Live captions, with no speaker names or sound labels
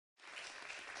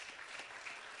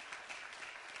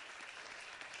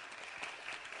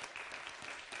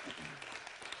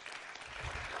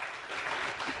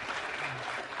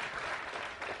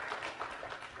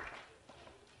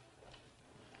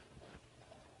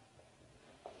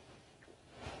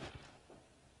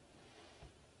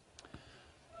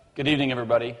Good evening,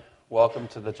 everybody. Welcome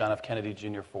to the John F. Kennedy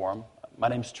Jr. Forum. My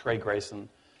name is Trey Grayson,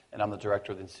 and I'm the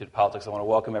director of the Institute of Politics. I want to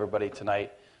welcome everybody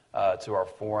tonight to our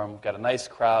forum. Got a nice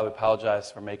crowd. We apologize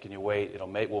for making you wait.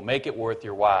 We'll make it worth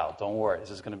your while. Don't worry.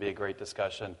 This is going to be a great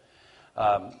discussion.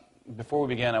 Before we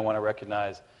begin, I want to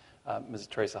recognize Mrs.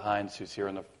 Teresa Heinz, who's here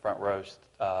in the front row.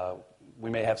 We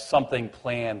may have something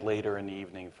planned later in the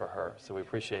evening for her, so we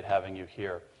appreciate having you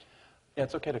here. Yeah,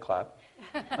 it's okay to clap.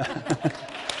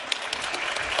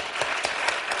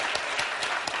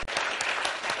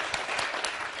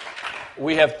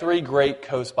 We have three great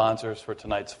co-sponsors for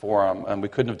tonight's forum, and we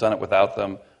couldn't have done it without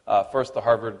them. First, the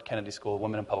Harvard Kennedy School of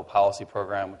Women in Public Policy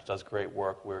program, which does great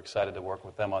work. We're excited to work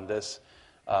with them on this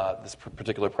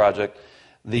particular project.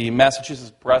 The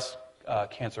Massachusetts Breast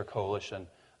Cancer Coalition,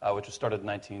 which was started in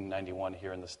 1991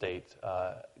 here in the state,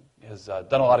 has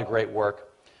done a lot of great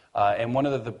work. And one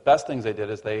of the best things they did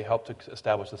is they helped to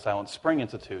establish the Silent Spring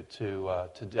Institute to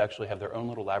actually have their own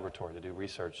little laboratory to do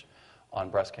research on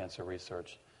breast cancer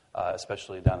research.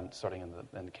 Especially starting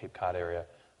in the Cape Cod area,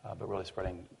 but really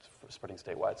spreading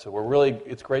statewide. So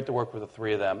it's great to work with the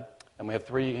three of them, and we have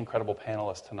three incredible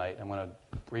panelists tonight. I'm going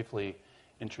to briefly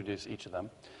introduce each of them.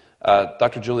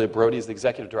 Dr. Julia Brody is the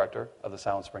executive director of the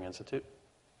Silent Spring Institute.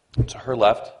 To her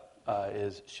left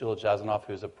is Sheila Jasanoff,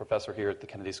 who's a professor here at the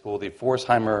Kennedy School, the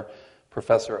Pforzheimer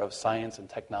Professor of Science and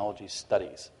Technology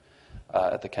Studies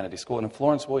at the Kennedy School, and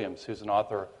Florence Williams, who's an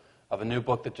author of a new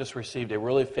book that just received a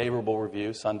really favorable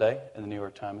review Sunday in the New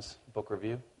York Times Book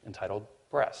Review entitled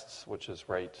Breasts, which is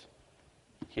right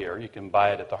here. You can buy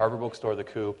it at the Harvard Bookstore, the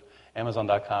Coop,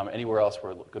 Amazon.com, anywhere else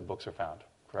where good books are found.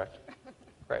 Correct?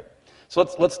 Great. So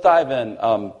let's dive in.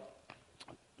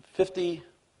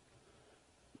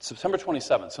 September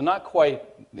 27th, so not quite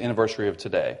the anniversary of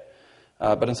today,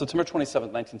 but on September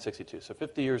 27th, 1962, so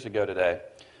 50 years ago today,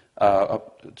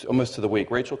 almost to the week,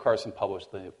 Rachel Carson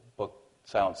published the book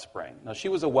Silent Spring. Now, she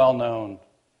was a well-known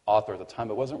author at the time,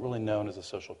 but wasn't really known as a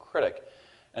social critic.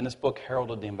 And this book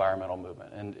heralded the environmental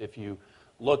movement. And if you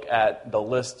look at the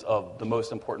list of the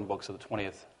most important books of the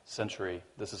 20th century,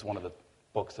 this is one of the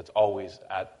books that's always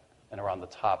at and around the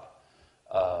top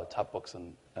books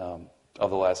of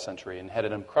the last century, and had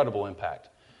an incredible impact.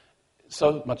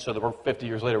 So much so that we're 50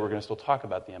 years later, we're going to still talk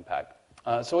about the impact.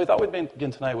 So we thought we'd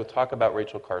begin tonight with talk about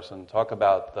Rachel Carson, talk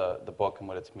about the book and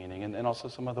what it's meaning, and also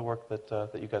some of the work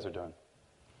that you guys are doing.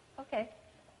 Okay.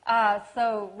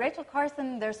 So Rachel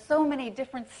Carson, there's so many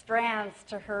different strands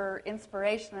to her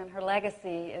inspiration and her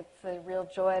legacy. It's a real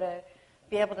joy to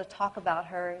be able to talk about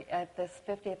her at this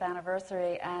 50th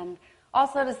anniversary, and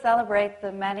also to celebrate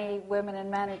the many women and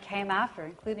men who came after,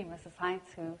 including Mrs. Heinz,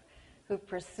 who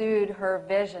pursued her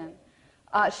vision.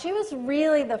 She was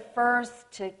really the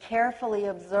first to carefully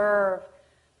observe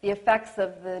the effects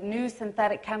of the new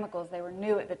synthetic chemicals. They were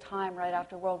new at the time, right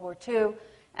after World War II,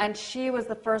 and she was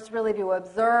the first really to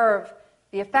observe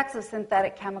the effects of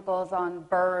synthetic chemicals on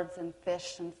birds and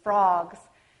fish and frogs.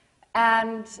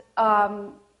 And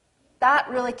that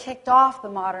really kicked off the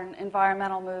modern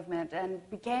environmental movement and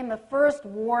became the first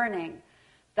warning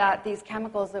that these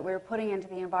chemicals that we were putting into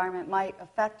the environment might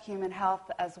affect human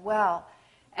health as well.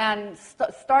 And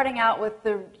starting out with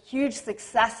the huge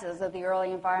successes of the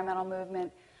early environmental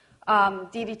movement,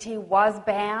 DDT was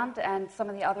banned, and some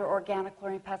of the other organic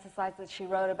chlorine pesticides that she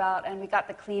wrote about, and we got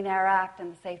the Clean Air Act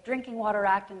and the Safe Drinking Water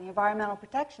Act and the Environmental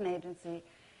Protection Agency.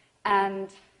 And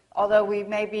although we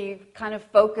may be kind of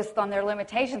focused on their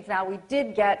limitations now, we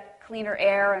did get cleaner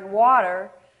air and water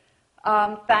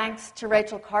thanks to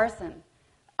Rachel Carson.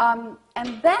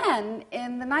 And then,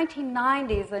 in the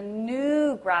 1990s, a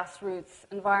new grassroots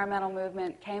environmental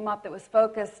movement came up that was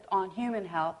focused on human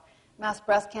health. Mass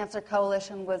Breast Cancer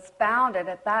Coalition was founded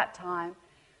at that time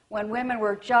when women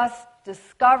were just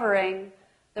discovering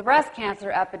the breast cancer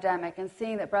epidemic and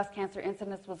seeing that breast cancer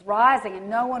incidence was rising, and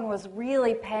no one was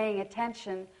really paying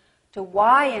attention to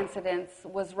why incidence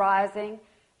was rising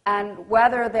and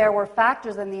whether there were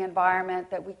factors in the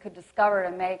environment that we could discover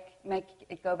to make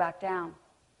it go back down.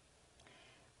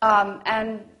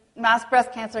 And Mass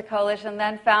Breast Cancer Coalition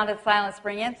then founded Silent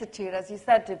Spring Institute, as you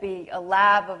said, to be a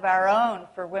lab of our own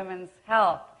for women's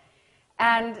health.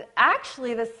 And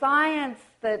actually, the science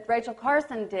that Rachel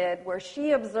Carson did, where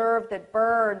she observed that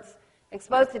birds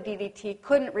exposed to DDT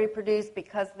couldn't reproduce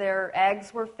because their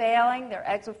eggs were failing, their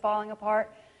eggs were falling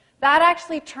apart, that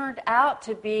actually turned out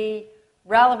to be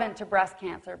relevant to breast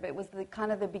cancer. But it was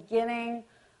kind of the beginning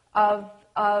of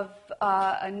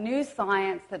a new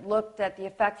science that looked at the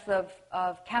effects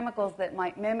of chemicals that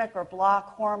might mimic or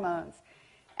block hormones.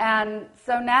 And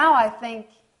so now I think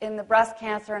in the breast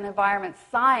cancer and environment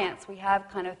science, we have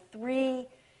kind of three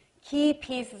key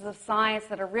pieces of science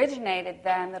that originated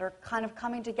then that are kind of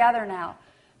coming together now.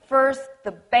 First,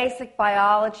 the basic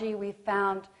biology. We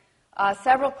found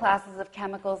several classes of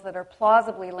chemicals that are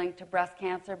plausibly linked to breast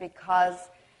cancer because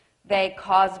they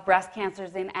cause breast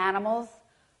cancers in animals,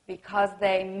 because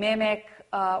they mimic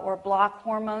or block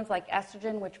hormones like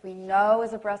estrogen, which we know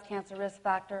is a breast cancer risk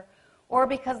factor, or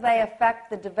because they affect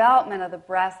the development of the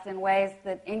breast in ways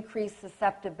that increase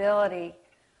susceptibility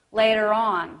later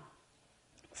on.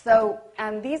 So,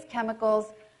 and these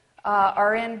chemicals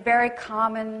are in very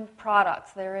common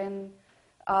products. They're in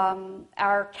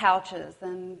our couches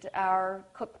and our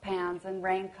cook pans and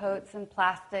raincoats and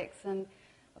plastics and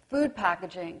food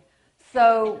packaging.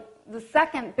 So the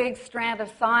second big strand of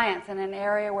science in an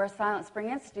area where Silent Spring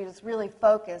Institute is really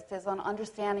focused is on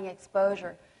understanding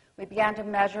exposure. We began to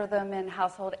measure them in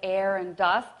household air and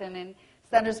dust, and in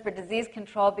Centers for Disease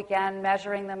Control began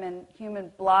measuring them in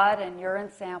human blood and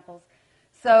urine samples.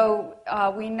 So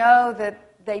we know that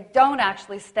they don't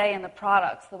actually stay in the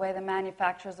products the way the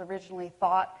manufacturers originally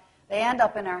thought. They end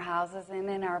up in our houses and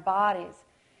in our bodies.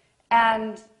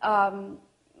 And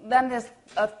then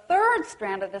a third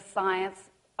strand of this science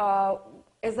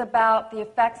is about the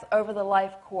effects over the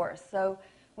life course. So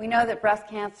we know that breast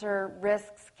cancer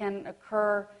risks can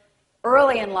occur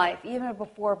early in life, even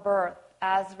before birth,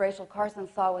 as Rachel Carson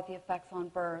saw with the effects on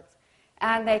birds.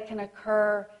 And they can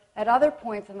occur at other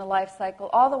points in the life cycle,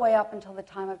 all the way up until the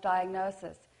time of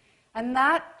diagnosis. And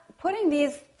that, putting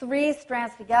these three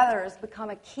strands together has become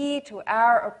a key to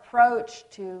our approach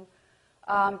to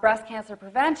breast cancer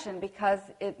prevention, because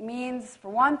it means, for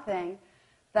one thing,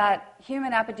 that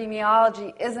human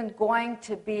epidemiology isn't going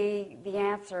to be the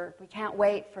answer. We can't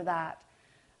wait for that,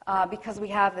 because we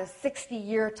have this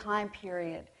 60-year time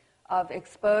period of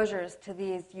exposures to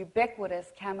these ubiquitous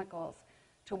chemicals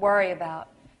to worry about.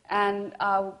 And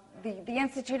the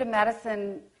Institute of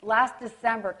Medicine last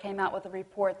December came out with a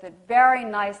report that very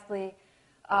nicely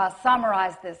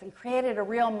summarized this and created a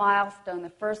real milestone, the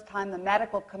first time the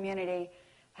medical community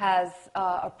has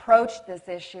approached this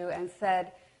issue and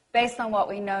said, based on what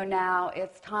we know now,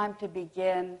 it's time to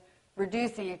begin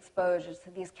reducing exposures to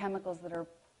these chemicals that are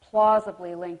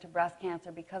plausibly linked to breast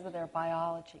cancer because of their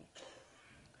biology.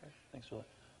 Okay, thanks, Sheila.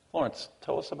 Florence,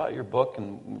 tell us about your book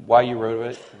and why you wrote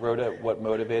it, what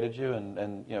motivated you,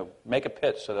 and make a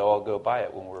pitch so they'll all go buy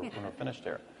it when we're finished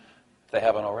here, if they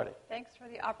haven't already. Thanks for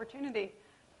the opportunity.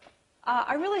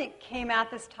 I really came at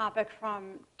this topic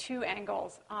from two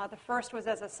angles. The first was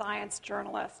as a science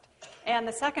journalist, and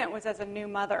the second was as a new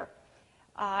mother.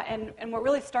 And what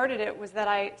really started it was that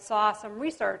I saw some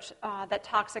research that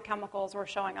toxic chemicals were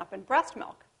showing up in breast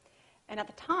milk. And at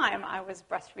the time, I was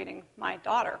breastfeeding my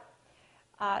daughter.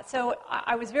 So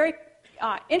I was very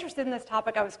interested in this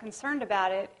topic. I was concerned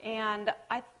about it, and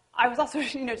I was also,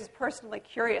 just personally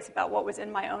curious about what was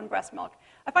in my own breast milk.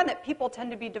 I find that people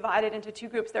tend to be divided into two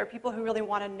groups. There are people who really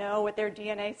want to know what their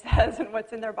DNA says and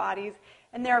what's in their bodies,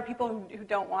 and there are people who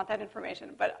don't want that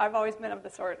information. But I've always been of the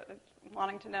sort of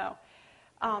wanting to know.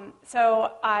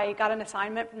 So I got an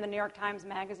assignment from the New York Times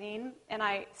Magazine, and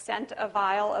I sent a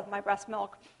vial of my breast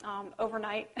milk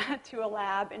overnight to a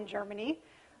lab in Germany,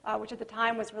 which at the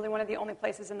time was really one of the only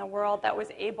places in the world that was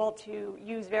able to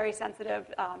use very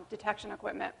sensitive detection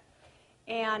equipment.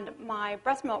 And my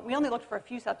breast milk, we only looked for a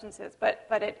few substances, but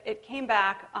it came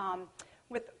back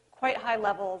with quite high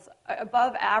levels,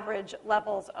 above average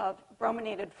levels of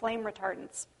brominated flame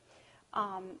retardants,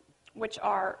 which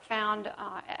are found,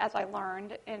 as I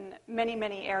learned, in many,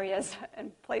 many areas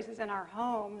and places in our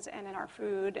homes and in our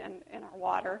food and in our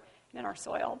water and in our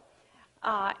soil.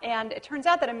 And it turns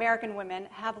out that American women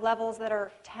have levels that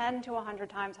are 10 to 100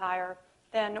 times higher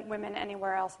than women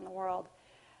anywhere else in the world.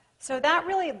 So that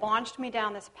really launched me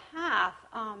down this path.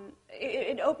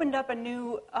 It opened up a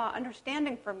new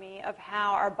understanding for me of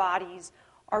how our bodies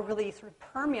are really sort of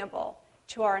permeable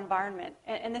to our environment.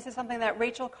 And this is something that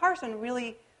Rachel Carson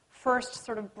really first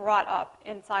sort of brought up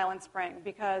in Silent Spring,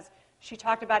 because she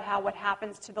talked about how what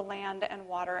happens to the land and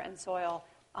water and soil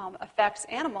affects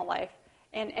animal life.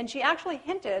 And she actually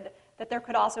hinted that there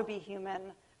could also be human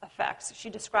effects.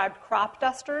 She described crop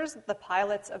dusters, the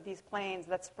pilots of these planes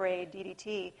that spray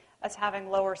DDT, as having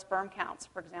lower sperm counts,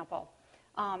 for example.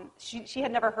 She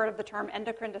had never heard of the term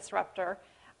endocrine disruptor.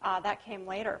 That came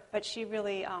later. But she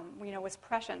really was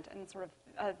prescient in sort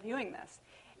of viewing this.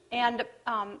 And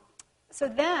so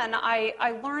then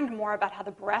I learned more about how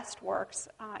the breast works.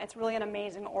 It's really an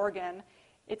amazing organ.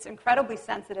 It's incredibly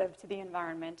sensitive to the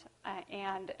environment,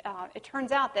 and it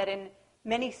turns out that in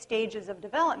many stages of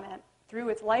development, through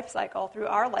its life cycle, through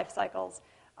our life cycles,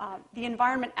 the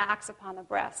environment acts upon the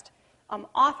breast,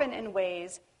 often in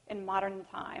ways in modern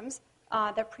times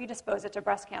that predispose it to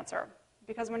breast cancer.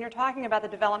 Because when you're talking about the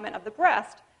development of the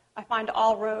breast, I find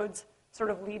all roads sort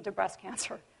of lead to breast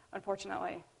cancer,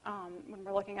 unfortunately, when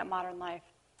we're looking at modern life.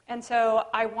 And so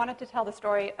I wanted to tell the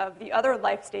story of the other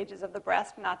life stages of the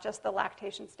breast, not just the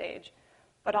lactation stage,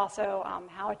 but also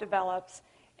how it develops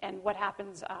and what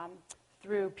happens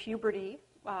through puberty,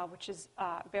 which is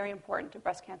very important to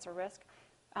breast cancer risk,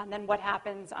 and then what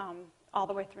happens all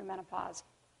the way through menopause.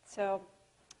 So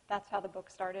that's how the book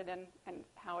started and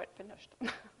how it finished.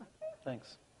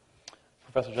 Thanks.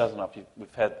 Professor Jasanoff,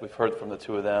 we've heard from the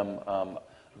two of them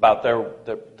about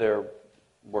their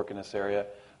work in this area.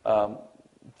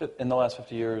 In the last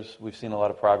 50 years, we've seen a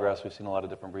lot of progress. We've seen a lot of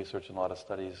different research and a lot of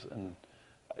studies. And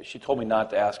she told me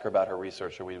not to ask her about her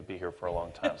research or we would be here for a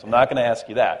long time. So I'm not going to ask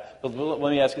you that. But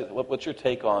let me ask you, what's your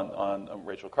take on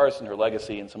Rachel Carson, her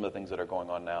legacy, and some of the things that are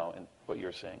going on now and what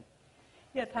you're seeing?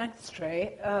 Yeah, thanks,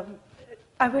 Trey.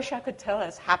 I wish I could tell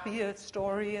as happy a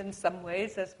story in some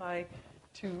ways as my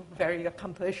two very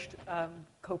accomplished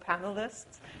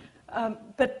co-panelists.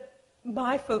 But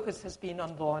my focus has been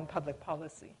on law and public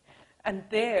policy. And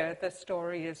there, the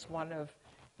story is one of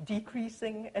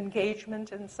decreasing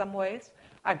engagement in some ways.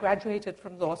 I graduated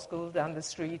from law school down the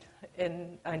street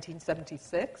in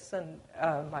 1976, and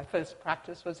my first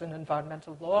practice was in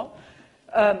environmental law.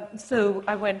 So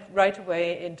I went right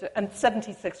away into, and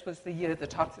 76 was the year the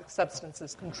Toxic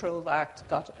Substances Control Act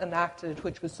got enacted,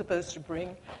 which was supposed to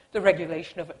bring the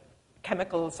regulation of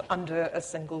chemicals under a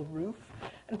single roof.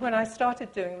 And when I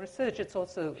started doing research, it's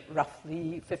also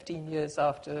roughly 15 years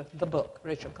after the book,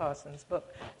 Rachel Carson's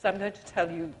book. So I'm going to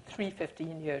tell you 3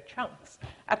 15-year chunks.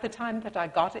 At the time that I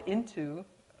got into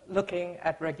looking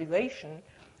at regulation,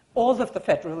 all of the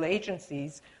federal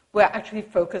agencies were actually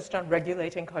focused on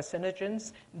regulating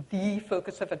carcinogens. The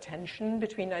focus of attention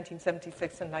between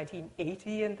 1976 and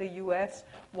 1980 in the US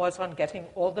was on getting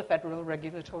all the federal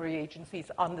regulatory agencies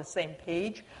on the same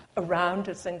page around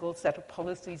a single set of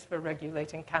policies for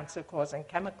regulating cancer-causing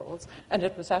chemicals, and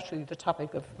it was actually the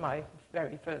topic of my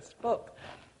very first book.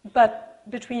 But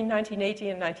between 1980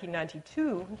 and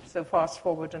 1992, so fast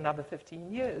forward another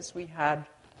 15 years, we had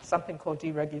something called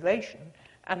deregulation.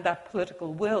 And that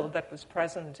political will that was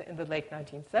present in the late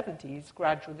 1970s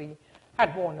gradually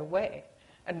had worn away.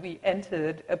 And we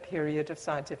entered a period of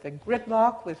scientific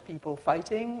gridlock with people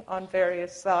fighting on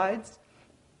various sides.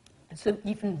 So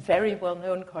even very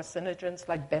well-known carcinogens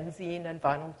like benzene and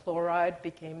vinyl chloride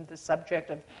became the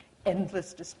subject of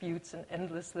endless disputes and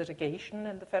endless litigation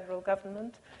in the federal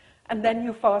government. And then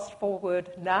you fast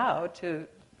forward now to,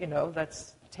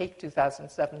 let's take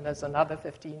 2007 as another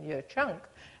 15-year chunk,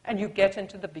 and you get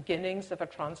into the beginnings of a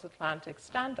transatlantic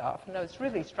standoff. And I was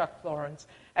really struck, Florence,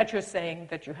 at your saying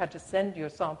that you had to send your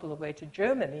sample away to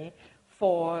Germany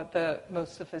for the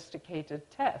most sophisticated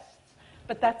tests.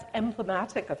 But that's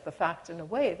emblematic of the fact, in a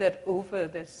way, that over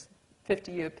this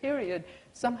 50-year period,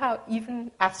 somehow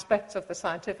even aspects of the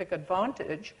scientific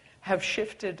advantage have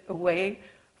shifted away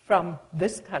from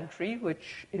this country,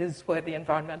 which is where the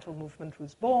environmental movement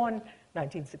was born,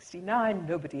 1969.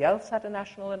 Nobody else had a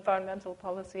National Environmental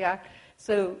Policy Act.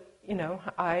 So,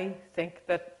 I think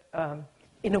that,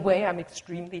 in a way, I'm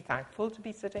extremely thankful to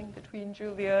be sitting between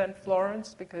Julia and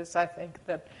Florence, because I think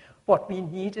that what we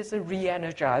need is a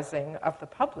re-energizing of the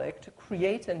public to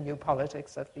create a new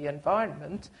politics of the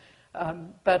environment.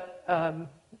 But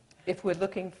if we're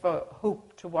looking for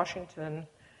hope to Washington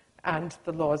and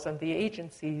the laws and the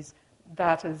agencies,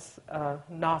 that is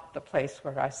not the place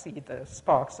where I see the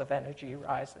sparks of energy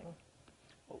rising.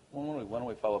 Why don't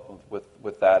we follow up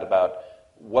with that about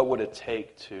what would it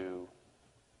take to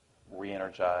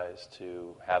re-energize,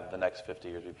 to have the next 50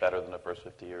 years be better than the first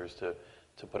 50 years, to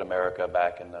put America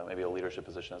back in maybe a leadership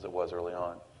position as it was early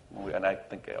on? And I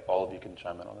think all of you can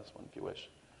chime in on this one if you wish.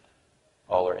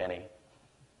 All or any.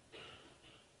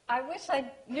 I wish I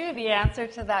knew the answer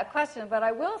to that question, but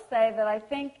I will say that I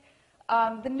think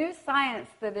the new science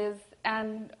that is,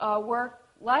 and work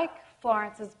like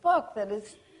Florence's book that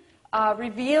is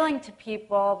revealing to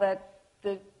people that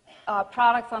the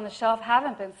products on the shelf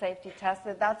haven't been safety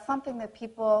tested, that's something that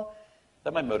people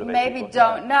that might motivate maybe people.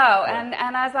 Don't know. Yeah.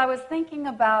 And as I was thinking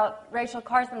about Rachel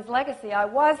Carson's legacy, I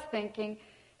was thinking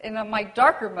in my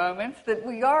darker moments that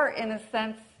we are, in a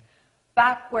sense,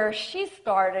 back where she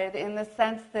started, in the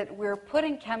sense that we're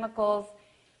putting chemicals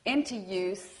into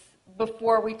use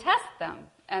before we test them,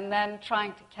 and then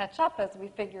trying to catch up as we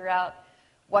figure out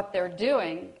what they're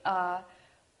doing. But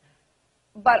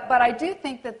I do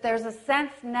think that there's a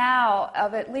sense now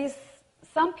of at least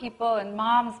some people, and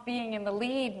moms being in the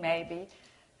lead maybe,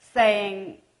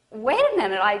 saying, wait a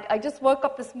minute, I just woke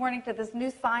up this morning to this new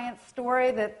science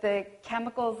story that the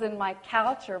chemicals in my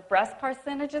couch are breast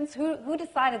carcinogens. Who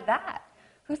decided that?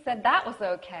 Who said that was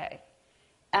okay?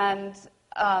 And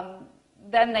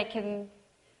then they can,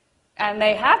 and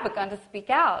they have begun to speak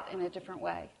out in a different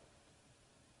way.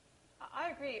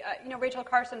 I agree. Rachel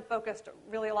Carson focused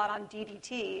really a lot on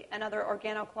DDT and other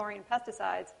organochlorine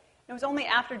pesticides. It was only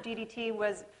after DDT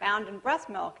was found in breast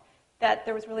milk that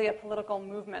there was really a political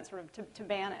movement sort of to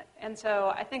ban it. And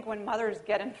so I think when mothers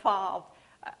get involved,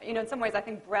 in some ways I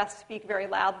think breasts speak very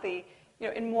loudly,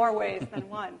 in more ways than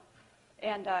one.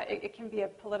 And it can be a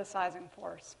politicizing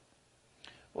force.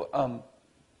 Well,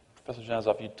 Professor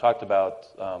Jasanoff, you talked about,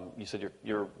 you said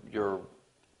your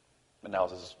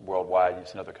analysis is worldwide. You've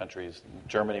seen other countries.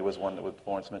 Germany was one that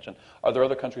Florence mentioned. Are there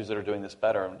other countries that are doing this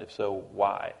better? And if so,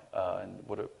 why? And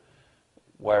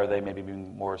why are they maybe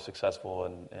being more successful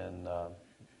in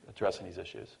addressing these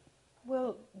issues?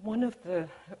 Well, one of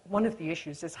the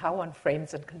issues is how one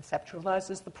frames and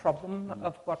conceptualizes the problem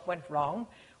of what went wrong.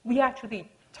 We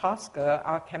actually, TSCA,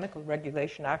 our Chemical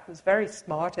Regulation Act, was very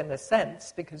smart in a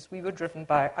sense because we were driven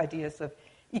by ideas of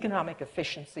economic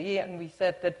efficiency, and we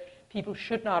said that people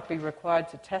should not be required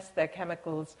to test their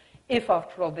chemicals if,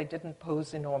 after all, they didn't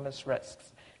pose enormous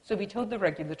risks. So we told the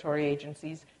regulatory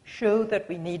agencies, show that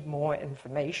we need more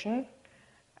information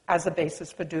as a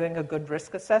basis for doing a good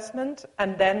risk assessment,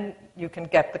 and then you can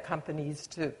get the companies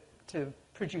to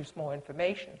produce more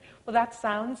information. Well, that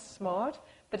sounds smart,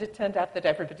 but it turned out that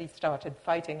everybody started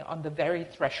fighting on the very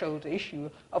threshold issue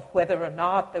of whether or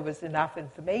not there was enough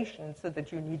information so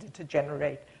that you needed to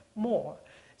generate more.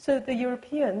 So the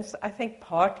Europeans, I think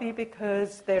partly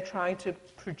because they're trying to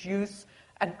produce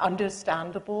an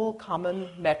understandable common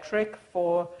metric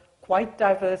for quite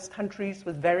diverse countries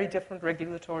with very different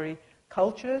regulatory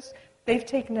cultures, they've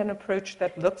taken an approach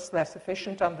that looks less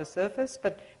efficient on the surface,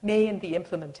 but may in the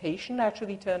implementation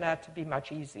actually turn out to be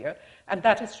much easier. And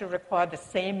that is to require the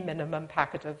same minimum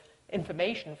packet of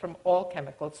information from all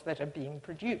chemicals that are being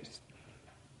produced.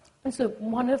 And so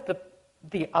one of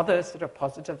the other sort of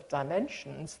positive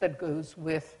dimensions that goes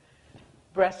with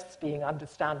breasts being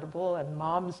understandable and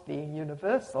moms being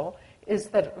universal is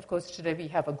that, of course, today we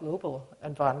have a global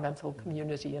environmental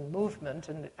community and movement,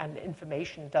 and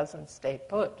information doesn't stay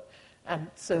put. And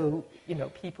so,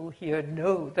 people here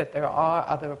know that there are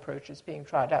other approaches being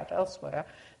tried out elsewhere.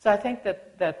 So I think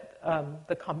that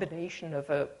the combination of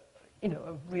a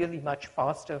really much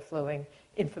faster flowing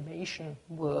information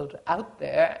world out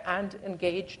there and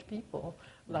engaged people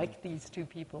like these two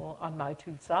people on my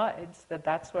two sides,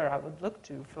 that's where I would look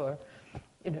to for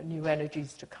new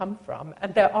energies to come from.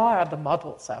 And there are other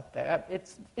models out there.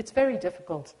 It's very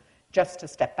difficult just to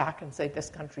step back and say this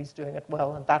country's doing it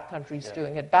well and that country's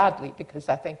doing it badly, because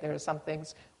I think there are some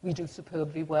things we do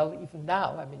superbly well even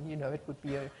now. I mean, it would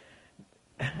be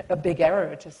a big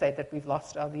error to say that we've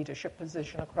lost our leadership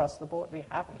position across the board. We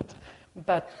haven't.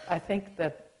 But I think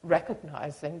that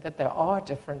recognizing that there are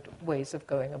different ways of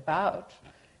going about,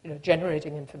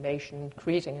 generating information,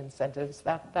 creating incentives,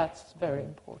 that's very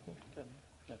important.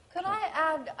 Could I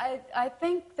add, I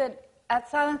think that at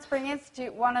Silent Spring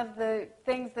Institute, one of the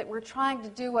things that we're trying to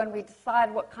do when we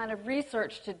decide what kind of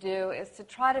research to do is to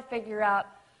try to figure out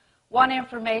what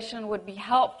information would be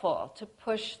helpful to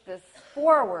push this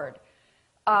forward.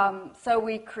 So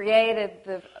we created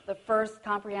the first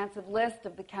comprehensive list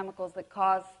of the chemicals that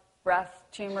cause breast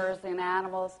tumors in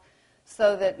animals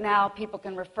so that now people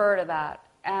can refer to that.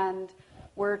 And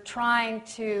we're trying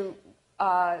to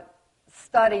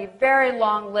study very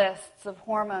long lists of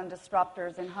hormone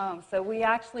disruptors in homes. So we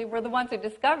actually were the ones who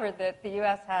discovered that the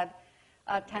U.S. had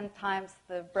 10 times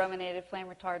the brominated flame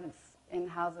retardants in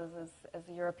houses as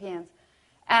the Europeans.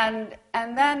 And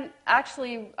then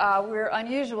actually we're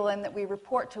unusual in that we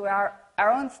report to our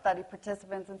own study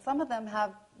participants, and some of them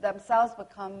have themselves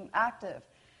become active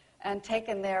and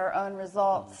taken their own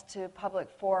results to public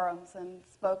forums and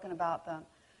spoken about them.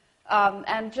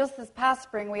 And just this past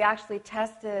spring, we actually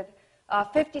tested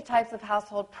 50 types of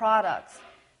household products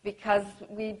because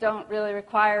we don't really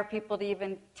require people to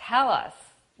even tell us.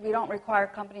 We don't require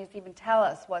companies to even tell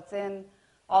us what's in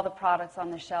all the products on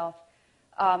the shelf.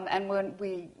 And when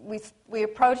we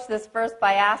approached this first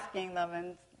by asking them,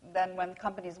 and then when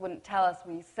companies wouldn't tell us,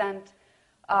 we sent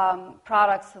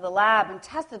products to the lab and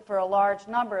tested for a large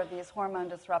number of these hormone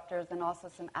disruptors and also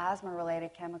some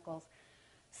asthma-related chemicals,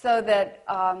 so that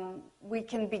we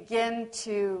can begin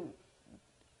to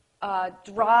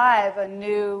drive a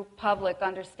new public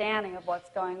understanding of what's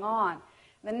going on.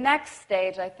 The next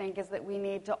stage, I think, is that we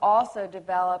need to also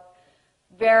develop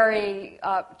very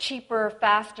cheaper,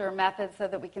 faster methods so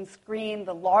that we can screen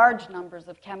the large numbers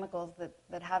of chemicals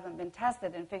that haven't been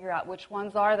tested and figure out which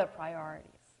ones are the priorities.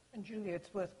 And Julia,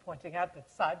 it's worth pointing out that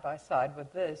side by side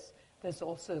with this, there's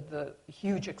also the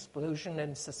huge explosion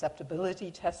in susceptibility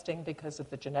testing because of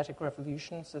the genetic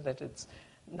revolution, so that it's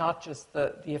not just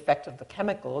the effect of the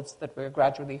chemicals that we're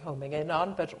gradually homing in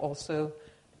on, but also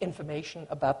information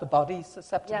about the body's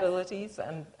susceptibilities,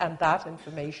 yes. and that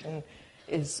information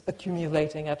is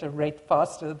accumulating at a rate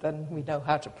faster than we know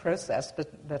how to process,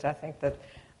 but I think that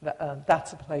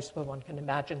that's a place where one can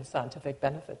imagine scientific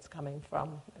benefits coming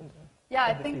from.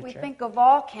 I think we think of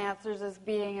all cancers as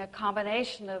being a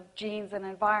combination of genes and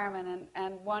environment,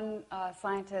 and one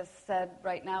scientist said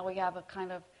right now we have a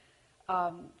kind of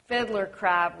fiddler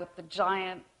crab with the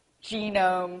giant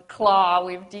genome claw.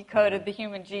 We've decoded the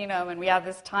human genome, and we have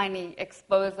this tiny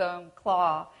exposome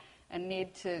claw, and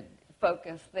need to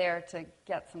focus there to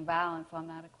get some balance on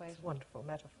that equation. It's a wonderful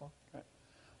metaphor. Right.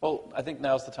 Well, I think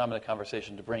now's the time of the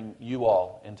conversation to bring you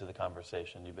all into the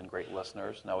conversation. You've been great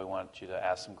listeners. Now we want you to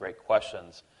ask some great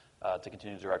questions to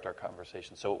continue to direct our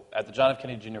conversation. So at the John F.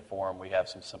 Kennedy Jr. Forum, we have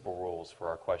some simple rules for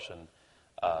our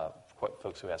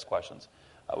folks who ask questions.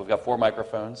 We've got 4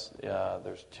 microphones.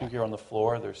 There's 2 here on the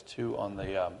floor. There's 2 on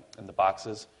the in the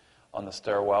boxes on the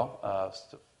stairwell.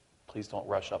 Please don't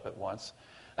rush up at once.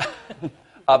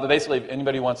 But basically, if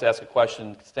anybody wants to ask a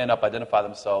question, stand up, identify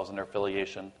themselves and their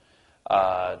affiliation.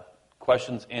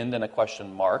 Questions end in a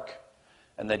question mark,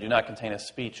 and they do not contain a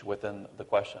speech within the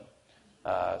question.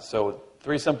 So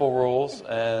 3 simple rules,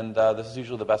 and this is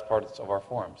usually the best part of our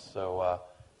forums. So,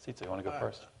 Sita, you want to go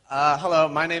first? Hello,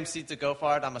 my name's Sita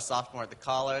Goffard. I'm a sophomore at the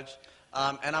college.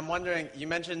 And I'm wondering, you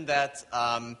mentioned that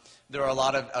there are a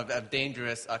lot of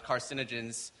dangerous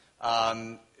carcinogens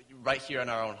right here in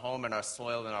our own home, in our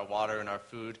soil, in our water, in our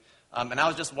food. And I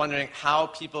was just wondering how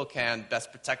people can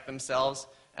best protect themselves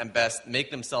and best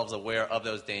make themselves aware of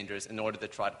those dangers in order to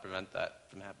try to prevent that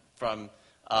from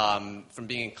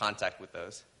being in contact with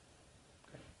those.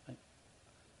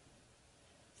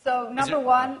 So number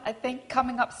one, I think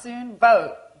coming up soon,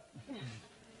 vote.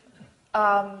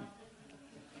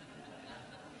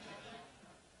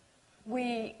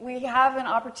 We have an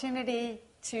opportunity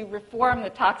to reform the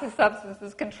Toxic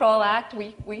Substances Control Act.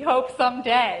 We hope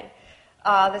someday.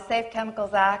 The Safe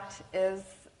Chemicals Act is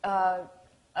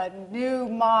a new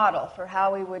model for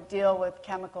how we would deal with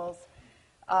chemicals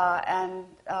and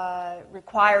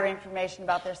require information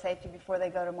about their safety before they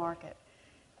go to market.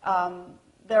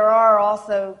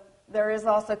 There is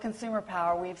also consumer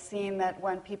power. We've seen that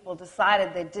when people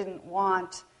decided they didn't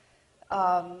want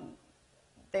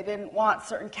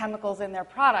certain chemicals in their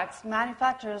products,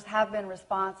 manufacturers have been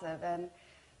responsive, and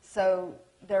so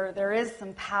there is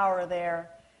some power there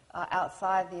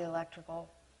outside the electrical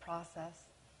process.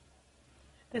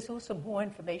 There's also more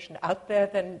information out there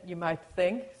than you might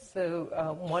think.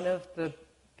 So one of the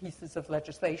pieces of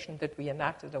legislation that we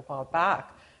enacted a while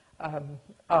back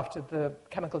after the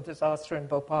chemical disaster in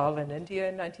Bhopal in India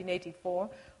in 1984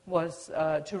 was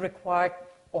to require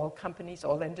all companies,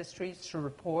 all industries to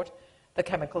report the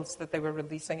chemicals that they were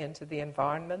releasing into the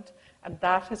environment. And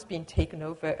that has been taken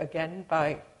over again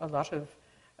by a lot of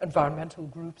environmental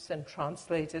groups and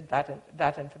translated.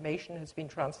 That information has been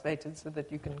translated so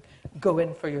that you can go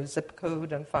in for your zip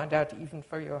code and find out even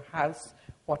for your house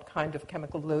what kind of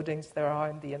chemical loadings there are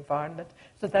in the environment.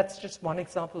 So that's just one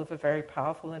example of a very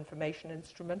powerful information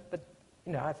instrument. But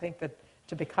I think that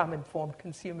to become informed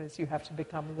consumers, you have to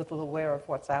become a little aware of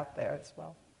what's out there as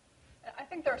well. I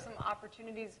think there are some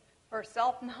opportunities for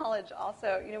self-knowledge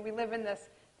also. We live in this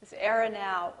era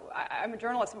now. I'm a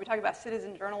journalist, and we talk about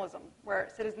citizen journalism, where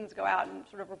citizens go out and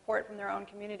sort of report from their own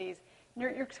communities. And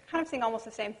you're kind of seeing almost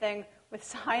the same thing with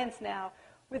science now,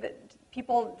 with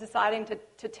people deciding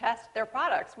to test their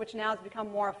products, which now has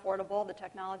become more affordable. The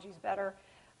technology's better.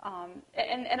 And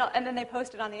then they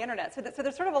post it on the internet. So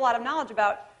there's sort of a lot of knowledge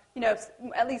about,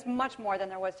 at least much more than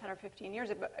there was 10 or 15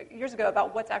 years ago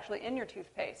about what's actually in your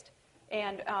toothpaste.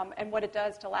 And what it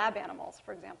does to lab animals,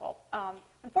 for example.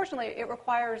 Unfortunately, it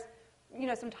requires,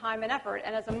 some time and effort.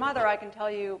 And as a mother, I can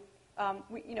tell you,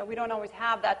 we don't always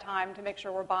have that time to make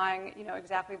sure we're buying,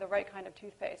 exactly the right kind of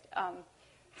toothpaste.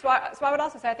 So I would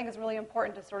also say I think it's really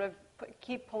important to sort of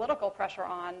keep political pressure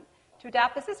on to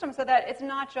adapt the system so that it's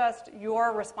not just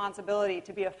your responsibility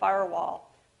to be a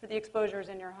firewall for the exposures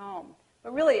in your home,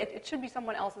 but really it should be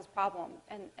someone else's problem,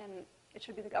 and it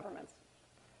should be the government's.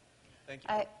 Thank you.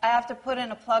 I have to put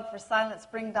in a plug for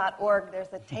silentspring.org.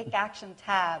 There's a Take Action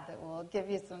tab that will give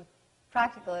you some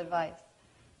practical advice.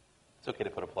 It's okay to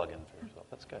put a plug in for yourself.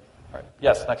 That's good. All right.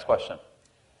 Yes, next question.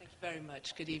 Thank you. very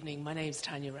much. Good evening. My name is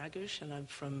Tanya Ragush, and I'm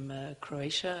from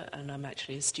Croatia, and I'm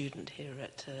actually a student here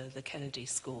at the Kennedy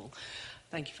School.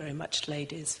 Thank you very much,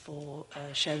 ladies, for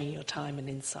sharing your time and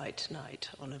insight tonight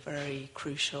on a very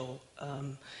crucial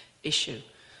issue.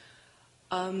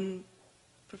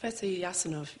 Professor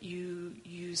Jasanoff,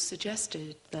 you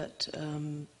suggested that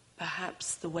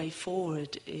perhaps the way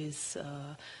forward is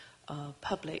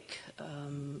public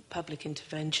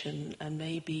intervention, and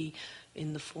maybe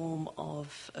in the form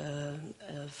of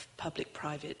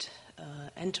public-private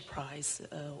enterprise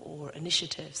or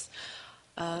initiatives.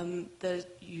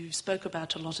 You spoke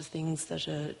about a lot of things that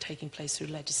are taking place through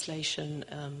legislation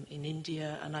in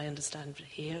India, and I understand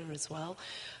here as well.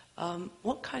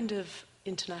 What kind of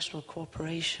international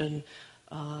cooperation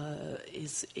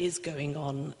is going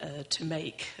on to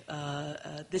make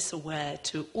this aware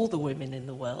to all the women in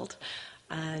the world,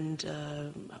 and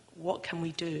what can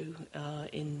we do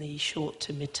in the short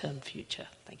to mid-term future?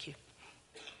 Thank you.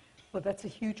 Well, that's a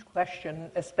huge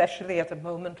question, especially at a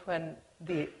moment when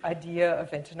the idea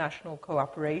of international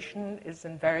cooperation is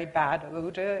in very bad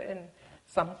odor in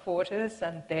some quarters,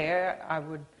 and there I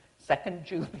would second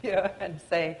Julia and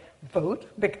say vote,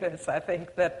 because I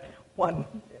think that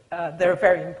there are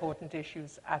very important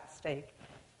issues at stake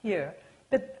here.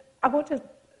 But I want to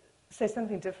say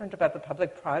something different about the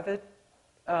public-private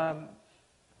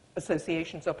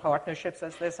associations or partnerships,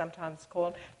 as they're sometimes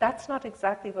called. That's not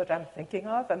exactly what I'm thinking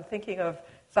of. I'm thinking of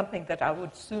something that I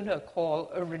would sooner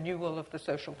call a renewal of the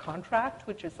social contract,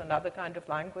 which is another kind of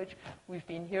language we've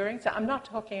been hearing. So I'm not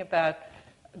talking about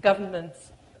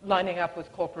governments lining up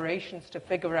with corporations to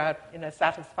figure out in a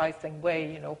satisfying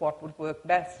way, what would work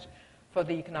best for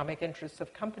the economic interests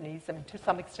of companies. I mean, to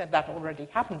some extent, that already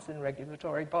happens in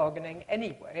regulatory bargaining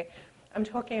anyway. I'm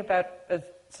talking about a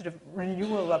sort of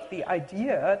renewal of the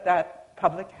idea that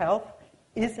public health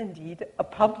is indeed a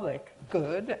public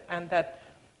good, and that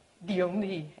the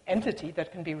only entity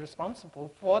that can be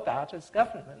responsible for that is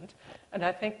government. And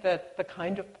I think that the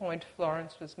kind of point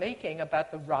Florence was making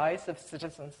about the rise of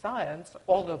citizen science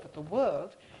all over the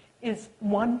world is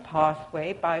one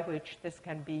pathway by which this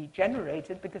can be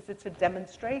generated, because it's a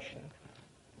demonstration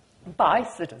by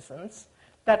citizens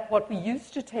that what we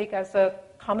used to take as a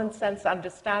common sense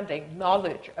understanding,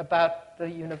 knowledge about the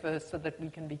universe so that we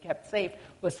can be kept safe,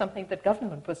 was something that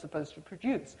government was supposed to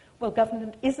produce. Well,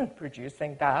 government isn't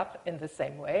producing that in the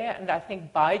same way, and I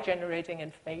think by generating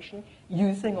information,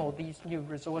 using all these new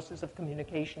resources of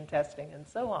communication, testing, and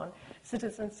so on,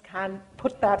 citizens can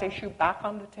put that issue back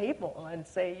on the table and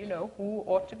say, who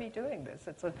ought to be doing this?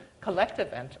 It's a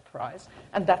collective enterprise,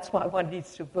 and that's why one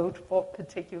needs to vote for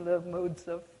particular modes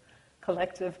of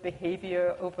collective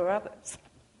behavior over others.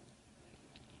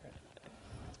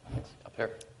 Up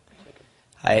here.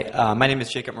 Hi, my name is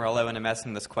Jacob Morello, and I'm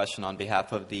asking this question on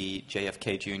behalf of the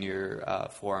JFK Junior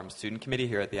Forum Student Committee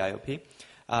here at the IOP.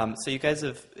 So you guys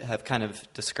have kind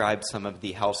of described some of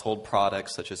the household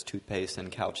products, such as toothpaste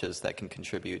and couches, that can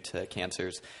contribute to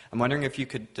cancers. I'm wondering if you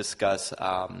could discuss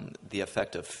the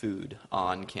effect of food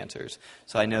on cancers.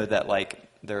 So I know that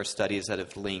there are studies that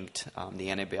have linked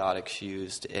the antibiotics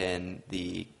used in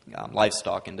the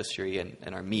livestock industry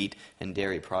and our meat and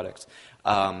dairy products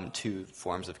to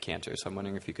forms of cancer. So I'm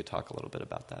wondering if you could talk a little bit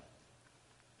about that.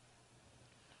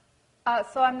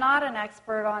 So I'm not an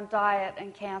expert on diet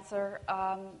and cancer.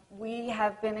 We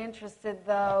have been interested,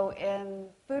 though, in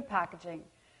food packaging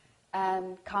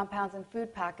and compounds in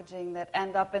food packaging that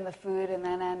end up in the food and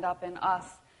then end up in us.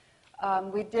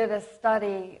 We did a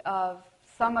study of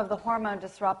some of the hormone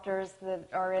disruptors that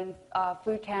are in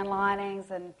food can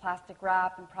linings and plastic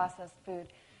wrap and processed food,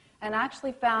 and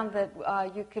actually found that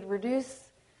you could reduce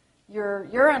your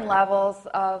urine levels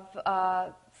of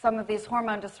some of these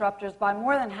hormone disruptors by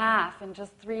more than half in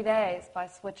just 3 days by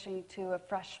switching to a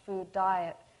fresh food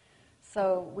diet.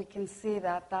 So we can see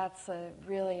that that's a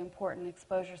really important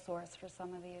exposure source for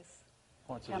some of these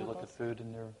Florence, did you look at food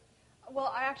in your...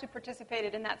 Well, I actually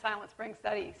participated in that Silent Spring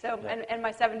study, so Yeah. and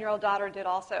my 7-year-old daughter did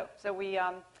also. So we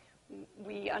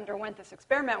underwent this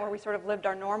experiment where we sort of lived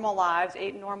our normal lives,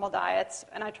 ate normal diets,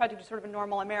 and I tried to do sort of a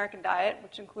normal American diet,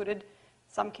 which included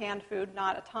some canned food,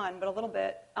 not a ton, but a little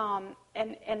bit, and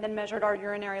then measured our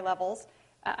urinary levels.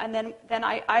 And then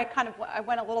I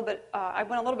went a little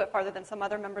bit farther than some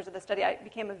other members of the study. I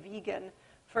became a vegan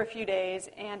for a few days,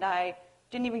 and I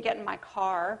didn't even get in my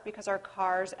car because our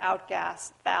cars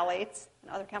outgas phthalates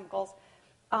and other chemicals.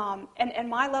 And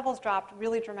my levels dropped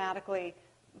really dramatically,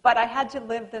 but I had to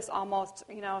live this almost,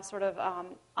 sort of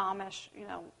Amish,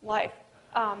 life.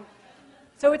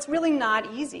 So it's really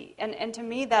not easy. And to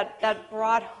me, that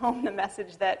brought home the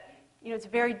message that, it's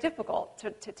very difficult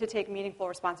to take meaningful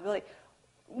responsibility.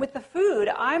 with the food,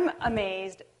 I'm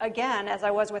amazed, again, as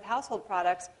I was with household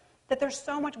products, that there's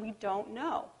so much we don't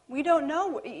know. We don't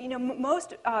know,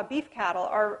 most beef cattle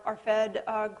are fed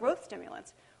growth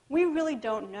stimulants. We really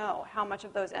don't know how much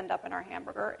of those end up in our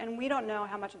hamburger, and we don't know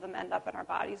how much of them end up in our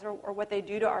bodies or what they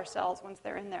do to our cells once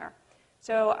they're in there.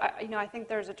 So, I think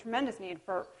there's a tremendous need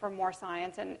for more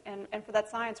science and for that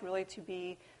science really to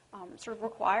be sort of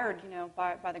required,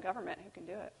 by the government who can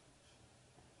do it.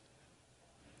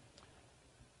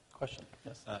 Question?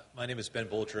 Yes. My name is Ben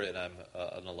Bolger, and I'm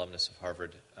an alumnus of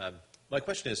Harvard. My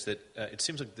question is that it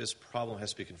seems like this problem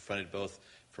has to be confronted both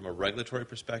from a regulatory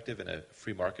perspective and a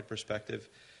free market perspective.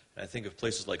 And I think of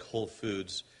places like Whole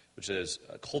Foods, which has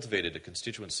cultivated a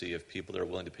constituency of people that are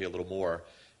willing to pay a little more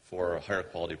for higher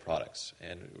quality products.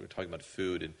 And we're talking about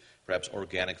food, and perhaps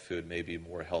organic food may be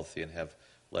more healthy and have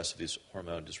less of these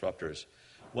hormone disruptors.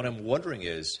 What I'm wondering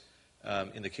is,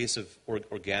 in the case of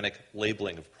organic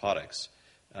labeling of products,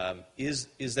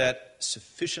 is that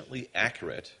sufficiently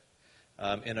accurate?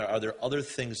 And are there other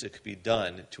things that could be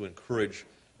done to encourage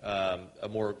a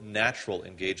more natural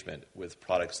engagement with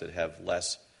products that have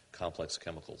less complex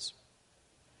chemicals?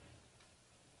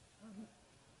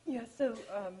 So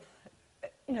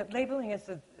labeling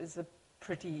is a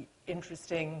pretty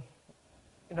interesting,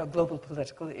 global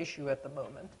political issue at the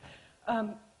moment.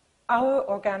 Our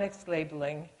organics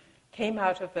labeling came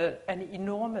out of an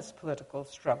enormous political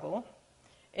struggle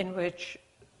in which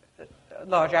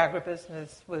large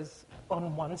agribusiness was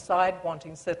on one side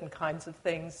wanting certain kinds of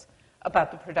things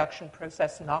about the production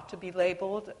process not to be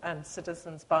labeled, and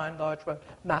citizens by and large were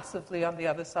massively on the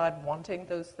other side wanting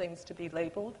those things to be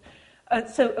labeled.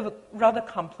 So a rather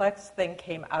complex thing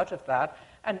came out of that,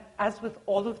 and as with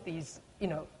all of these,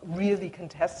 really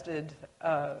contested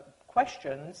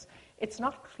questions, it's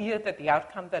not clear that the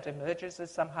outcome that emerges is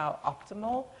somehow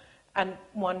optimal, and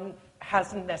one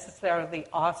hasn't necessarily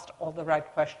asked all the right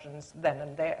questions then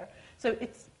and there. So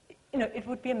it's, it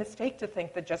would be a mistake to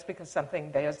think that just because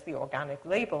something bears the organic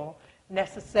label,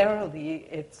 necessarily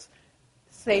it's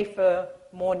safer,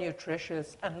 more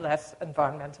nutritious, and less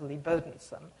environmentally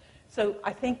burdensome. So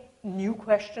I think new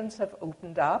questions have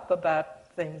opened up about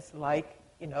things like,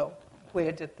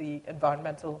 where did the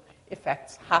environmental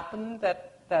effects happen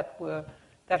that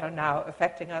are now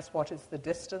affecting us? What is the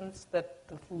distance that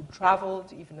the food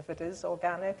traveled, even if it is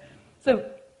organic? So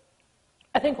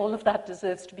I think all of that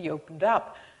deserves to be opened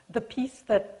up. The piece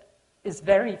that is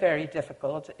very, very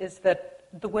difficult is that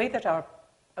the way that our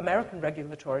American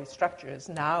regulatory structure is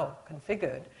now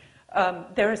configured,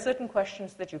 there are certain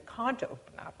questions that you can't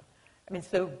open up.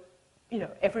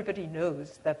 Everybody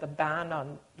knows that the ban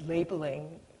on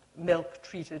labeling milk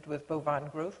treated with bovine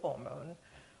growth hormone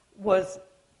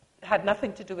had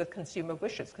nothing to do with consumer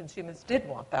wishes. Consumers did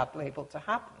want that label to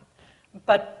happen.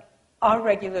 But our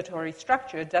regulatory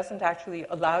structure doesn't actually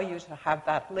allow you to have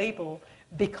that label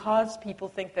because people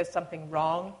think there's something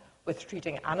wrong with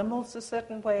treating animals a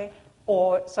certain way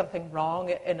or something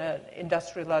wrong in an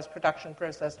industrialized production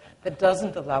process that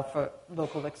doesn't allow for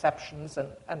local exceptions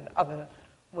and other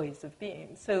ways of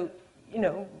being. So,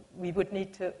 we would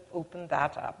need to open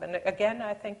that up. And again,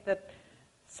 I think that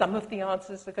some of the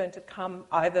answers are going to come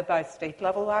either by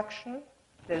state-level action.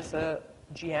 There's a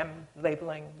GM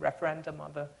labeling referendum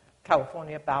on the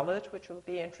California ballot, which will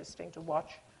be interesting to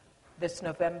watch this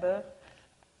November.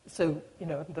 So,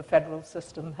 the federal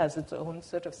system has its own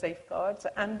sort of safeguards.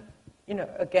 And,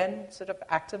 again, sort of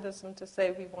activism to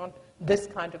say we want this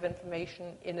kind of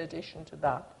information in addition to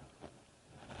that.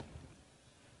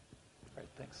 Great,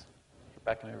 thanks.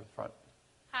 Rebecca, near the front.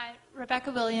 Hi,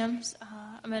 Rebecca Williams.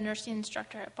 I'm a nursing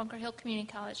instructor at Bunker Hill Community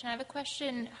College. And I have a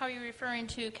question, how you're referring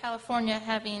to California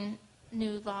having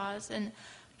new laws. And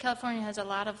California has a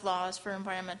lot of laws for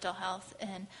environmental health.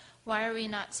 And why are we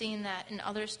not seeing that in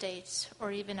other states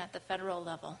or even at the federal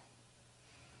level?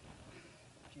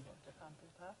 Do you want to handle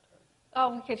that?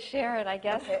 Oh, we could share it, I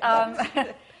guess.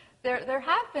 Okay. There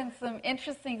have been some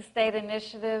interesting state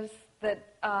initiatives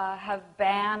that have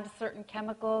banned certain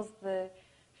chemicals. The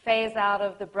phase out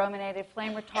of the brominated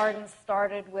flame retardants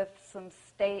started with some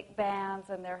state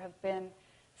bans, and there have been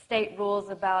state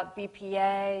rules about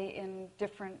BPA in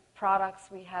different products.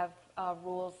 We have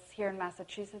rules here in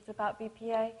Massachusetts about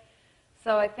BPA.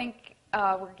 So I think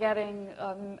we're getting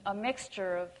a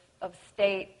mixture of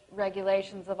state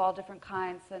regulations of all different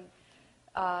kinds in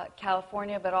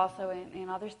California, but also in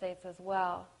other states as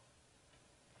well.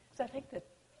 So I think that,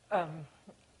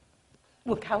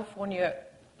 California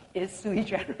is sui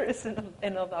generis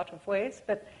in a lot of ways,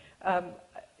 but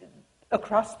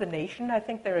across the nation, I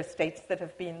think there are states that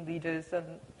have been leaders and,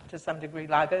 to some degree,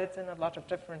 laggards in a lot of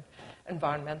different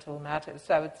environmental matters.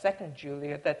 So I would second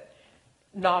Julia that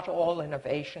not all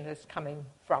innovation is coming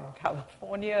from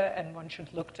California, and one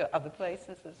should look to other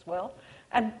places as well.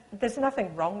 And there's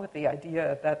nothing wrong with the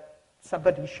idea that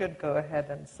somebody should go ahead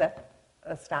and set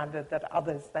a standard that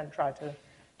others then try to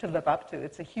live up to.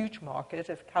 It's a huge market.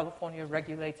 If California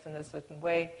regulates in a certain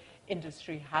way,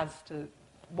 industry has to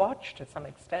watch to some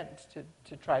extent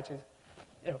to try to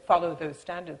follow those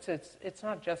standards. It's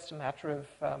not just a matter of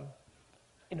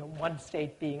one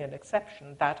state being an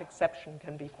exception. That exception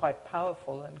can be quite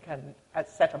powerful and can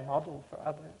set a model for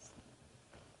others.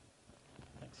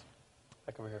 Thanks.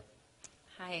 Back over here.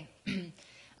 Hi.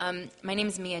 My name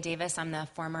is Mia Davis. I'm the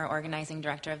former organizing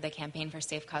director of the Campaign for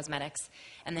Safe Cosmetics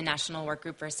and the National Work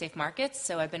Group for Safe Markets.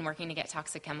 So I've been working to get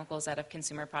toxic chemicals out of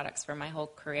consumer products for my whole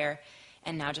career,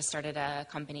 and now just started a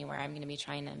company where I'm going to be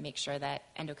trying to make sure that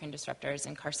endocrine disruptors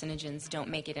and carcinogens don't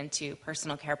make it into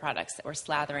personal care products that we're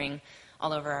slathering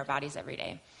all over our bodies every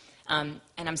day. And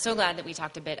I'm so glad that we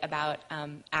talked a bit about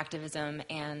activism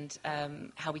and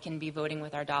how we can be voting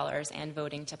with our dollars and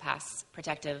voting to pass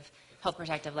health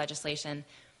protective legislation.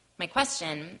 My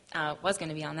question was going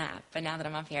to be on that, but now that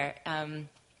I'm up here,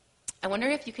 I wonder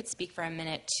if you could speak for a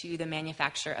minute to the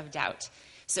manufacture of doubt.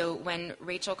 So when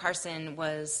Rachel Carson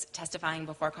was testifying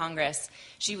before Congress,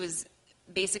 she was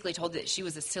basically told that she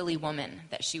was a silly woman,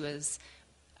 that she was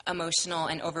emotional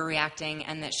and overreacting,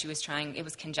 and that she was it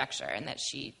was conjecture, and that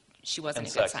she wasn't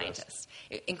a good scientist.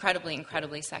 Incredibly,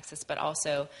 incredibly sexist, but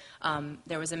also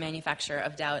there was a manufacture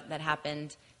of doubt that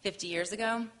happened 50 years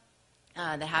ago.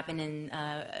 That happened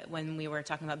when we were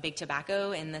talking about big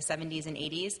tobacco in the 70s and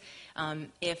 80s.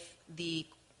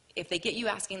 If they get you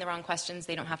asking the wrong questions,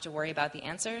 they don't have to worry about the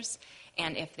answers.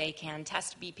 And if they can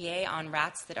test BPA on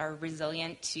rats that are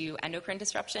resilient to endocrine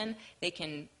disruption, they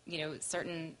can,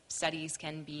 certain studies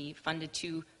can be funded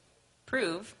to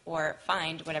prove or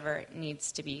find whatever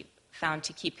needs to be found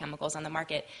to keep chemicals on the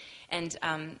market. And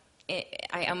I'm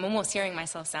almost hearing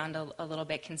myself sound a little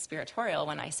bit conspiratorial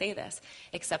when I say this,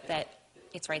 except that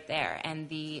it's right there. And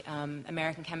the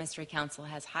American Chemistry Council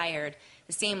has hired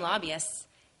the same lobbyists,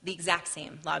 the exact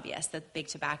same lobbyists that Big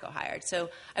Tobacco hired.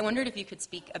 So I wondered if you could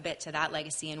speak a bit to that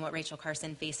legacy and what Rachel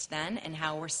Carson faced then and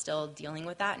how we're still dealing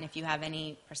with that, and if you have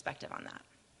any perspective on that.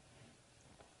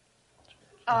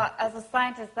 As a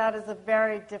scientist, that is a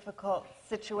very difficult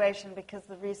situation because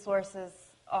the resources,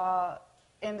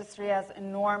 industry has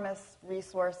enormous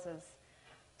resources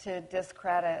to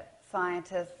discredit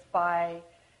scientists by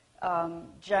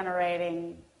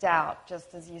generating doubt.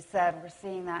 Just as you said, we're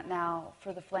seeing that now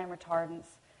for the flame retardants.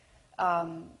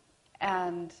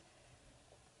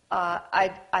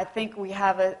 I think we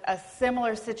have a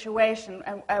similar situation.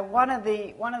 And one of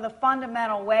the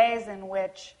fundamental ways in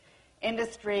which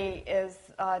industry is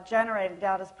generating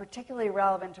doubt is particularly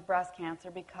relevant to breast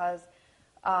cancer because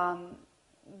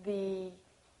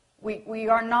we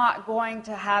are not going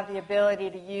to have the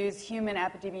ability to use human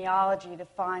epidemiology to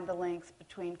find the links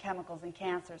between chemicals and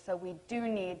cancer. So we do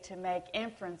need to make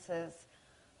inferences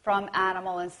from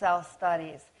animal and cell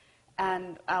studies.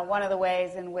 And one of the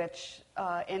ways in which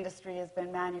industry has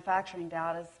been manufacturing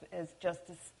doubt is just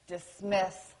to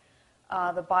dismiss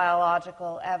the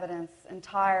biological evidence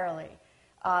entirely.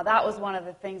 That was one of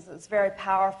the things that was very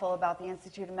powerful about the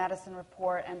Institute of Medicine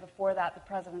report, and before that, the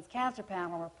President's Cancer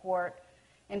Panel report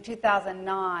in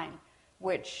 2009,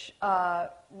 which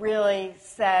really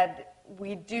said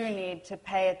we do need to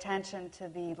pay attention to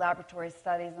the laboratory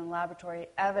studies and laboratory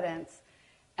evidence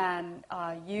and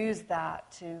use that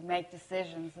to make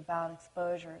decisions about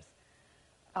exposures.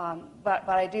 But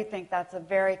I do think that's a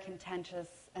very contentious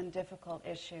and difficult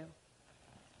issue.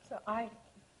 So I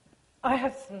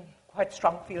have some quite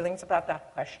strong feelings about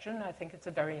that question. I think it's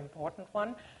a very important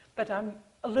one. But I'm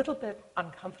a little bit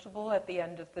uncomfortable at the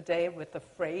end of the day with the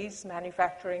phrase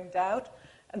manufacturing doubt.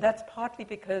 And that's partly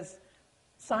because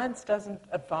science doesn't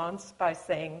advance by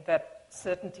saying that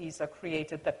certainties are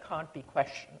created that can't be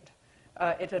questioned.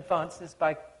 It advances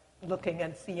by looking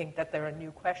and seeing that there are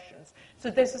new questions. So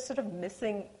there's a sort of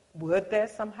missing word there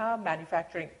somehow,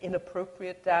 manufacturing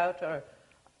inappropriate doubt or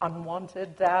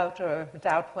unwanted doubt or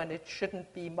doubt when it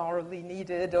shouldn't be morally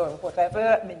needed or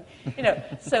whatever. I mean,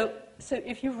 so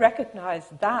if you recognize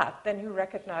that, then you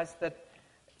recognize that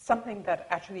something that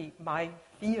actually my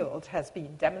field has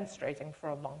been demonstrating for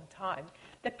a long time,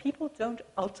 that people don't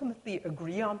ultimately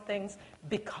agree on things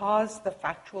because the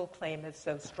factual claim is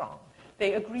so strong.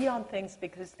 They agree on things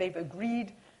because they've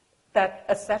agreed that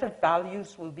a set of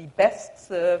values will be best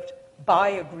served by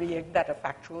agreeing that a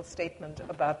factual statement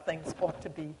about things ought to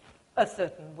be a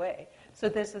certain way. So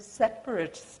there's a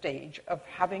separate stage of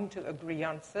having to agree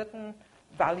on certain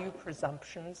value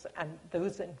presumptions, and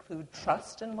those include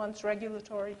trust in one's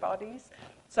regulatory bodies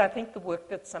So I think the work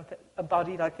that a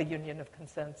body like the Union of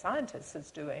Concerned Scientists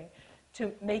is doing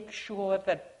to make sure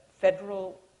that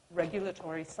federal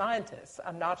regulatory scientists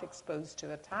are not exposed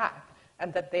to attack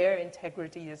and that their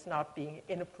integrity is not being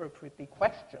inappropriately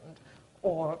questioned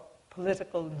or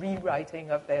political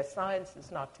rewriting of their science is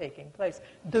not taking place.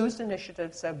 Those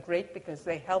initiatives are great because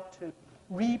they help to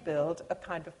rebuild a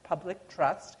kind of public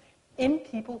trust in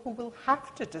people who will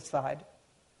have to decide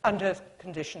under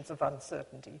conditions of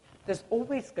uncertainty. There's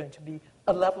always going to be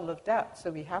a level of doubt,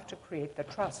 so we have to create the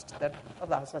trust that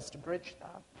allows us to bridge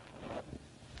that.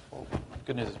 Well,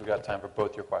 good news is we got time for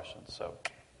both your questions, so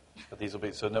but these will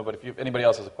be so. Nobody, if anybody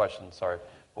else has a question, sorry,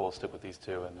 we'll stick with these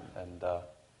two. And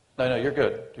no, you're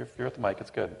good. You're at the mic.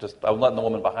 It's good. Just I'm letting the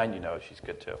woman behind you know she's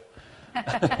good too.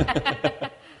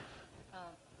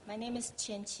 My name is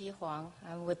Qianqi Huang.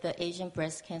 I'm with the Asian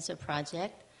Breast Cancer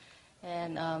Project.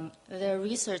 And the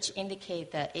research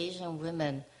indicates that Asian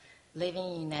women living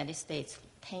in the United States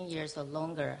 10 years or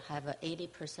longer have an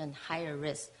 80% higher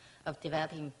risk of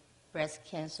developing breast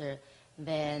cancer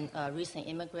than recent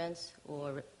immigrants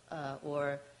or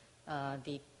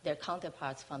their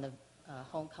counterparts from the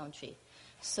home country.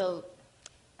 So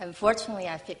unfortunately,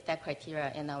 I fit that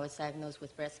criteria, and I was diagnosed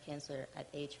with breast cancer at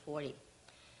age 40.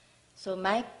 So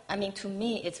to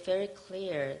me, it's very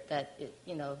clear that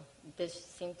this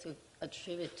seems to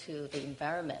attribute to the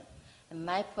environment. And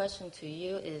my question to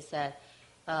you is that,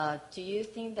 do you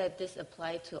think that this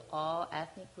applies to all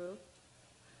ethnic groups?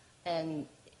 And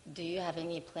do you have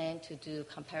any plan to do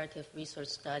comparative research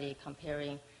study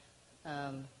comparing,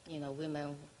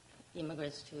 women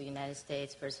immigrants to the United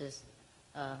States versus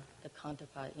the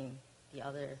counterpart in the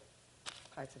other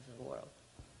parts of the world?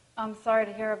 I'm sorry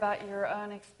to hear about your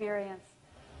own experience.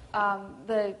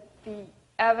 The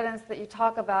evidence that you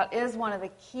talk about is one of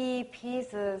the key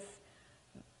pieces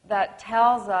that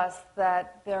tells us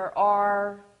that there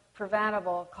are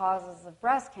preventable causes of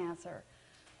breast cancer.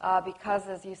 Because,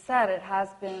 as you said, it has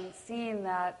been seen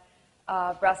that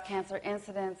breast cancer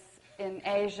incidence in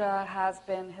Asia has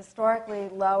been historically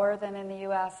lower than in the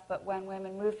U.S., but when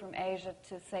women move from Asia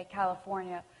to, say,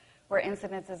 California, where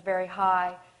incidence is very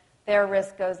high, their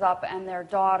risk goes up, and their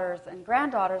daughters' and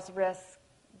granddaughters' risk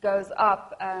goes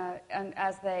up and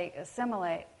as they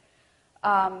assimilate.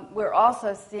 We're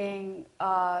also seeing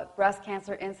breast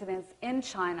cancer incidence in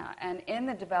China and in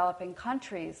the developing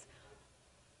countries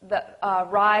that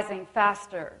rising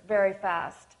faster, very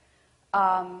fast.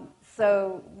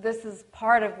 So this is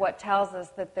part of what tells us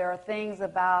that there are things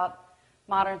about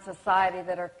modern society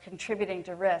that are contributing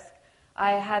to risk.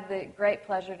 I had the great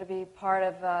pleasure to be part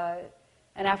of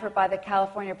an effort by the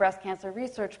California Breast Cancer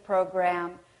Research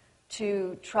Program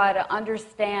to try to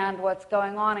understand what's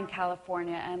going on in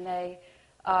California. And they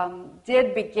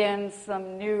did begin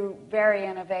some new, very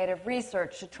innovative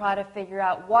research to try to figure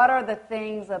out what are the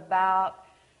things about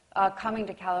coming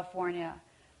to California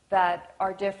that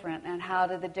are different, and how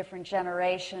do the different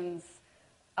generations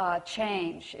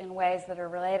change in ways that are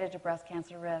related to breast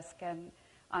cancer risk. And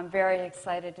I'm very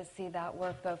excited to see that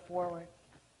work go forward.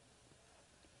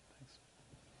 Thanks.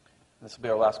 This will be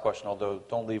our last question, although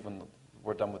don't leave when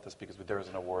we're done with this, because there is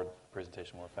an award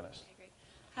presentation when we're finished. Okay,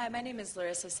 hi, my name is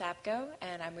Larissa Sapko,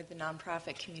 and I'm with the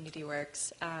nonprofit Community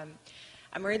Works.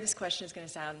 I'm worried this question is going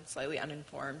to sound slightly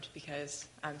uninformed, because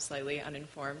I'm slightly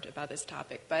uninformed about this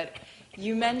topic. But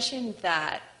you mentioned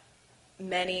that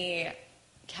many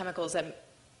chemicals that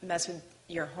mess with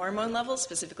your hormone levels,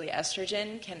 specifically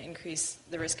estrogen, can increase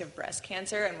the risk of breast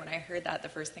cancer. And when I heard that, the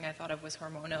first thing I thought of was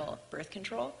hormonal birth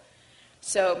control.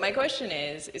 So my question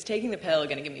is taking the pill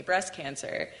going to give me breast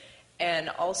cancer? And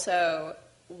also,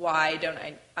 why don't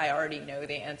I already know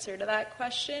the answer to that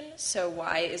question? So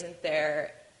why isn't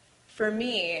there, for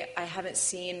me, I haven't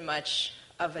seen much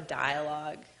of a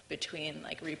dialogue between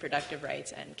reproductive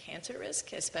rights and cancer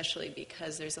risk, especially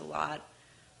because there's a lot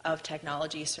of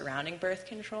technology surrounding birth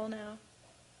control now.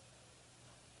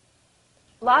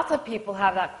 Lots of people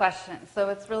have that question, so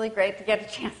it's really great to get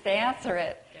a chance to answer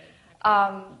it.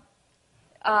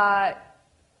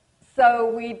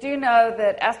 So we do know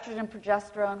that estrogen,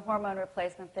 progesterone, hormone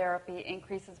replacement therapy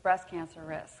increases breast cancer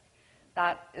risk.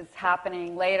 That is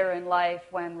happening later in life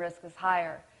when risk is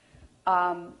higher.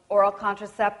 Oral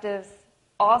contraceptives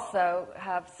also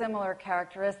have similar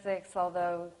characteristics,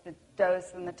 although the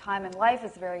dose and the time in life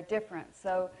is very different.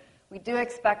 So we do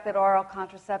expect that oral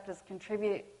contraceptives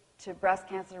contribute to breast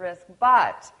cancer risk,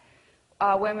 but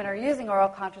women are using oral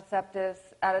contraceptives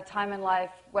at a time in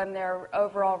life when their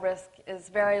overall risk is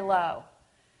very low.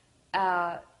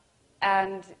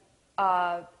 And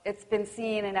it's been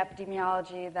seen in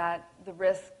epidemiology that the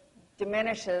risk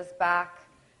diminishes back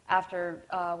after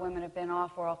women have been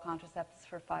off oral contraceptives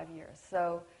for 5 years.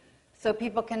 So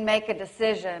people can make a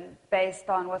decision based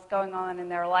on what's going on in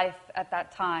their life at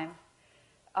that time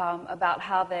about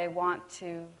how they want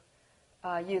to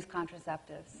use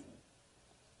contraceptives.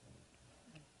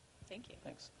 Thank you.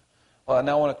 Thanks. Well, I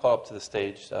now want to call up to the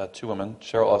stage two women,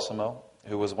 Cheryl Osimo,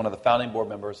 who was one of the founding board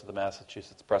members of the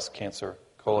Massachusetts Breast Cancer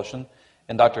Coalition,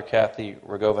 and Dr. Kathy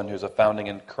Rogovan, who's a founding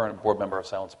and current board member of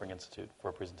Silent Spring Institute, for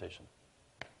a presentation.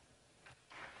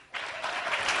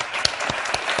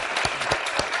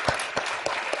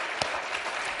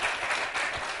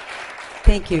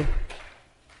 Thank you.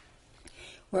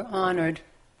 We're honored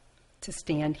to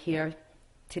stand here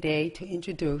today to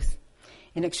introduce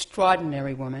an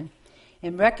extraordinary woman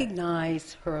and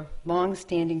recognize her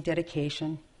long-standing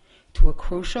dedication to a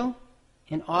crucial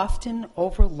and often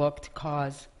overlooked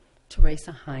cause.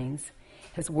 Teresa Heinz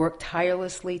has worked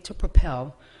tirelessly to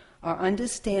propel our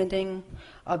understanding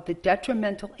of the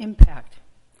detrimental impact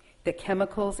that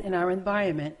chemicals in our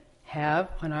environment have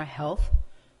on our health,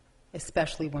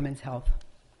 especially women's health.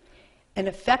 An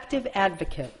effective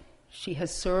advocate, she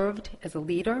has served as a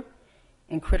leader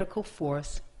and critical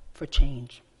force for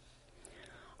change.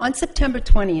 On September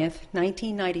 20th,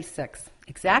 1996,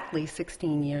 exactly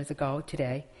 16 years ago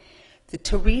today, the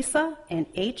Teresa and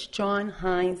H. John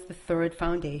Heinz III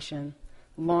Foundation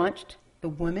launched the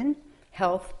Women,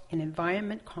 Health, and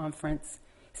Environment Conference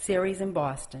series in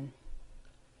Boston.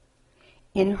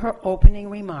 In her opening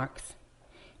remarks,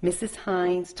 Mrs.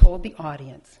 Heinz told the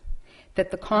audience that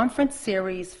the conference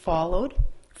series followed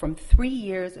from 3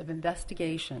 years of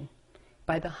investigation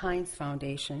by the Heinz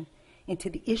Foundation into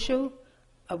the issue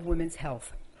of women's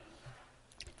health.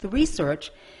 The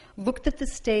research looked at the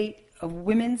state of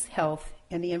women's health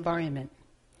and the environment,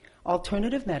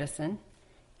 alternative medicine,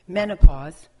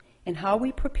 menopause, and how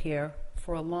we prepare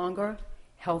for a longer,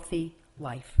 healthy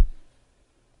life.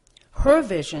 Her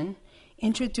vision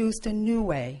introduced a new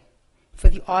way for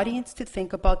the audience to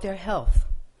think about their health,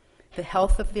 the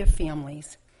health of their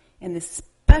families, and the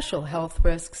special health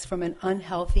risks from an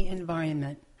unhealthy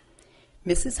environment.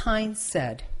 Mrs. Heinz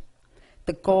said,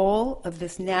 "The goal of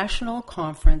this national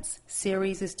conference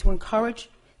series is to encourage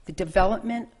the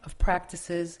development of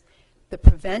practices that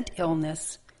prevent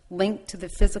illness linked to the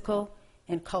physical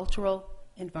and cultural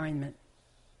environment."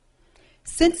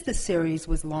 Since the series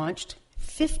was launched,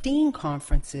 15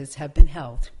 conferences have been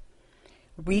held,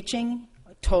 reaching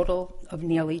a total of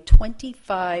nearly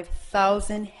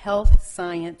 25,000 health,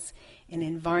 science, and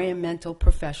environmental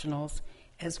professionals,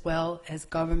 as well as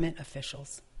government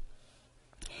officials.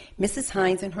 Mrs.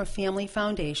 Heinz and her family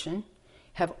foundation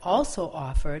have also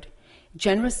offered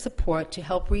generous support to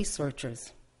help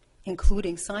researchers,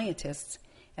 including scientists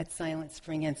at Silent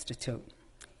Spring Institute,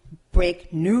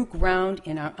 break new ground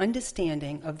in our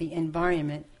understanding of the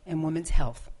environment and women's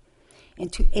health,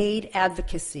 and to aid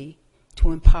advocacy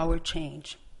to empower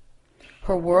change.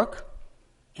 Her work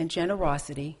and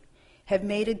generosity have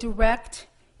made a direct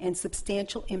and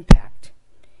substantial impact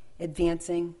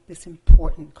advancing this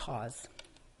important cause.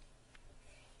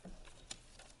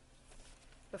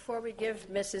 Before we give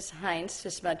Mrs. Heinz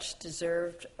this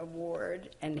much-deserved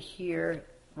award and hear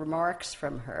remarks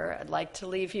from her, I'd like to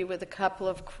leave you with a couple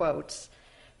of quotes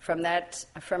from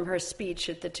her speech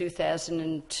at the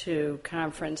 2002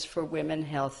 Conference for Women,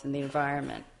 Health, and the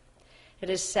Environment. "It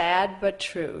is sad but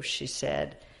true," she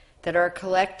said, "that our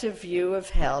collective view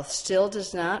of health still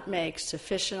does not make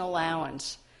sufficient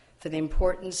allowance for the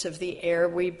importance of the air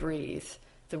we breathe,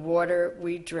 the water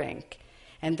we drink,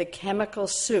 and the chemical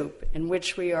soup in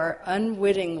which we are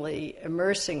unwittingly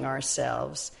immersing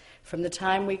ourselves from the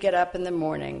time we get up in the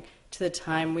morning to the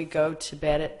time we go to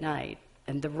bed at night,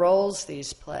 and the roles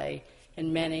these play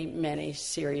in many, many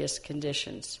serious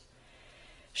conditions."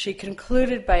 She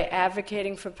concluded by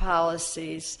advocating for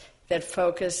policies that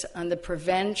focus on the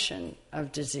prevention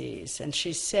of disease. And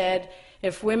she said,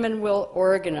 "If women will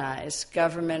organize,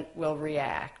 government will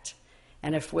react.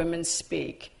 And if women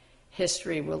speak,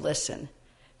 history will listen."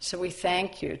 So we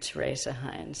thank you, Teresa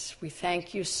Heinz. We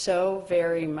thank you so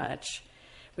very much.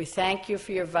 We thank you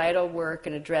for your vital work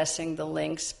in addressing the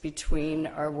links between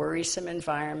our worrisome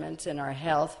environment and our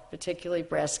health, particularly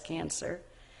breast cancer.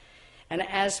 And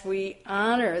as we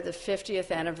honor the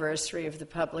 50th anniversary of the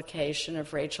publication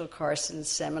of Rachel Carson's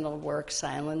seminal work,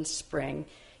 Silent Spring,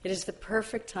 it is the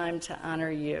perfect time to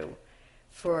honor you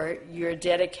for your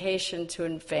dedication to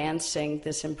advancing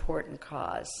this important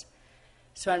cause.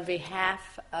 So on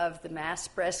behalf of the Mass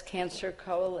Breast Cancer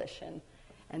Coalition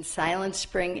and Silent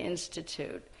Spring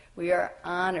Institute, we are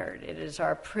honored. It is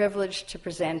our privilege to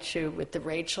present you with the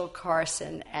Rachel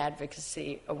Carson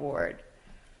Advocacy Award.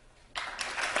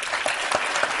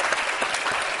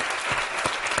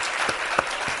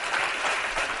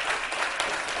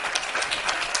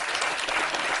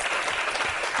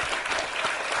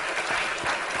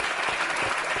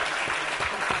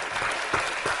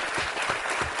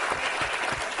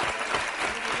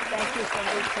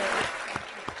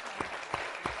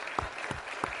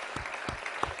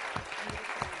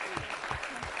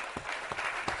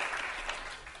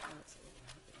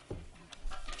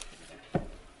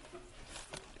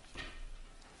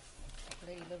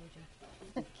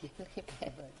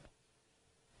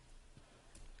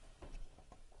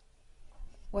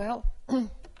 Well,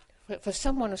 for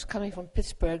someone who's coming from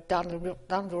Pittsburgh, down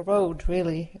the road,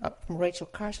 really, up from Rachel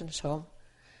Carson's home,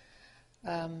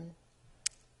 on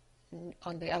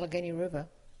the Allegheny River,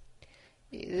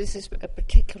 this is a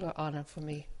particular honor for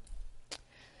me.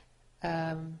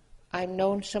 I've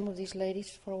known some of these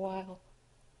ladies for a while.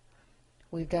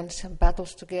 We've done some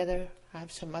battles together. I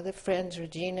have some other friends,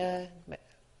 Regina,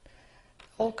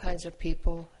 all kinds of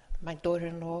people. My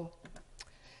daughter-in-law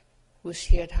was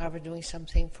here at Harvard doing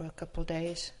something for a couple of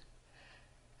days.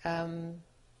 And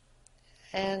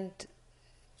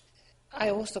I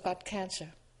also got cancer,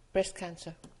 breast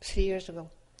cancer, 3 years ago.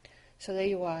 So there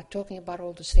you are, talking about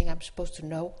all this thing I'm supposed to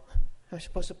know, I'm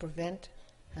supposed to prevent,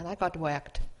 and I got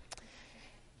whacked.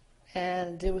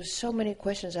 And there were so many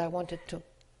questions I wanted to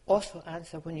also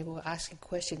answer when you were asking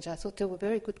questions. I thought they were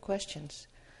very good questions.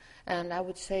 And I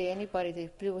would say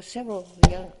there were several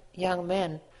young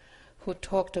men who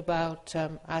talked about,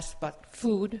 asked about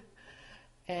food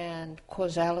and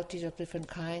causalities of different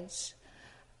kinds.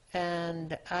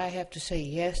 And I have to say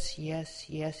yes, yes,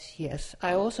 yes, yes.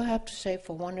 I also have to say,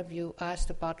 for one of you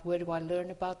asked about where do I learn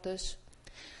about this.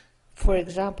 For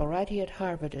example, right here at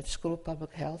Harvard, at School of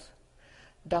Public Health,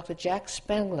 Dr. Jack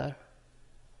Spengler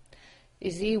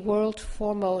is the world's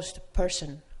foremost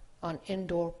person on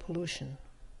indoor pollution.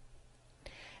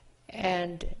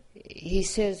 And he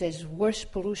says there's worse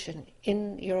pollution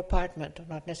in your apartment,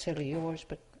 not necessarily yours,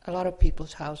 but a lot of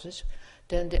people's houses,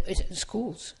 than there is in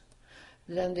schools,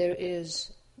 than there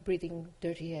is breathing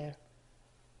dirty air.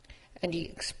 And he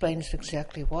explains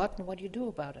exactly what and what you do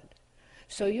about it.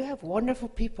 So you have wonderful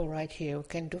people right here who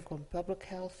can do from public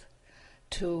health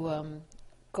to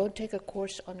go and take a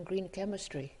course on green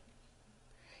chemistry.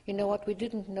 You know what we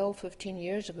didn't know 15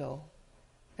 years ago,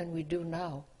 and we do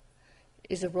now,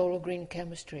 is the role of green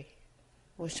chemistry,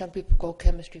 where some people call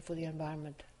chemistry for the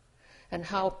environment. And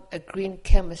how a green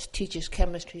chemist teaches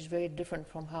chemistry is very different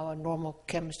from how a normal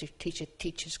chemistry teacher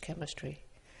teaches chemistry.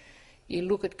 You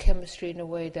look at chemistry in a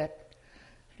way that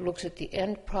looks at the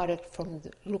end product from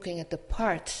looking at the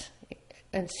parts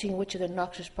and seeing which are the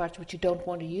noxious parts which you don't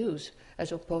want to use,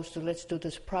 as opposed to let's do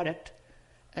this product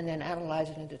and then analyze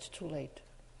it and it's too late.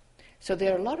 So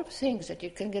there are a lot of things that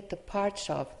you can get the parts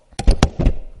of,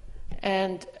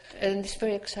 and it's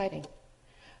very exciting.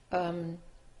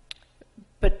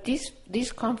 But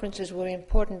these conferences were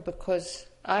important because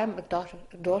I'm a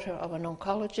daughter of an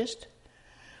oncologist.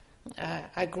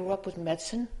 I grew up with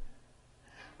medicine.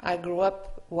 I grew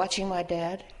up watching my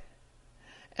dad.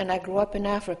 And I grew up in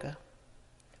Africa,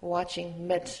 watching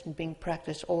medicine being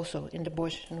practiced also in the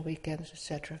bush and weekends,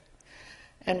 etc.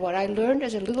 And what I learned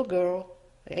as a little girl,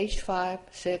 age 5,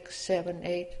 6, 7,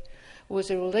 8,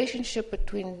 was a relationship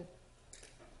between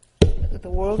the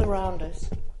world around us,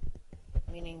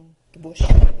 meaning the bush,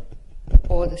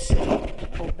 or the city,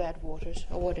 or bad waters,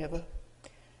 or whatever,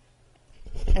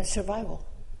 and survival.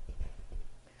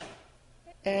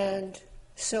 And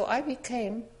so I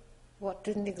became, what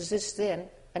didn't exist then,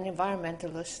 an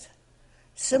environmentalist,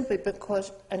 simply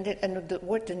because, and the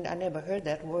word didn't, I never heard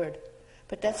that word,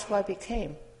 but that's what I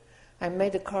became. I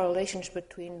made the correlations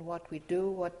between what we do,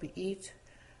 what we eat,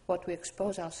 what we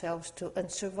expose ourselves to, and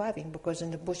surviving, because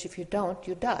in the bush, if you don't,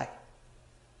 you die.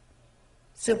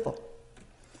 Simple.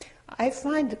 I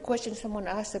find the question someone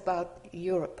asked about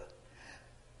Europe,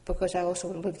 because I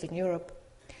also lived in Europe,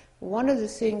 one of the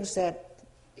things that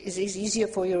is easier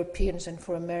for Europeans than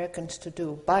for Americans to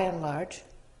do, by and large,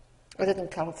 other than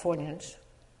Californians,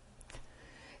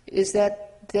 is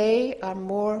that they are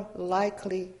more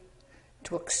likely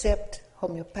to accept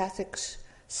homeopathics,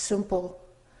 simple,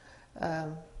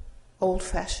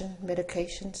 old-fashioned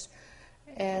medications,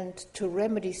 and to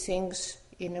remedy things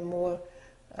in a more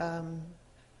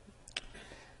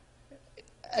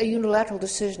a unilateral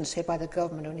decision, say by the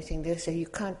government or anything. They say you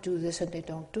can't do this, and they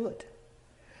don't do it.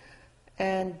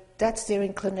 And that's their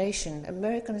inclination.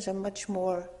 Americans are much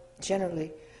more,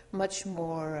 generally, much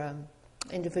more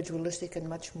individualistic and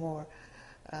much more,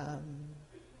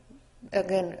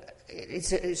 again,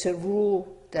 it's a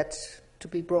rule that's to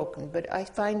be broken, but I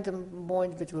find them more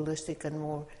individualistic and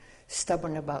more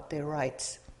stubborn about their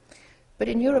rights. But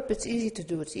in Europe, it's easy to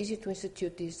do. It's easy to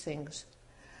institute these things.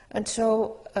 And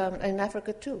so, in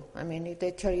Africa too, I mean, if they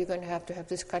tell you you're going to have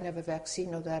this kind of a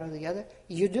vaccine or that or the other,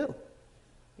 you do.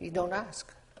 You don't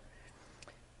ask.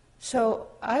 So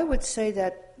I would say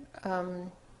that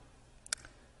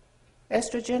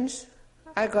estrogens,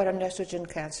 I got an estrogen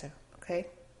cancer, okay?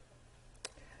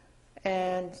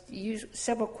 And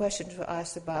several questions were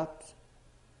asked about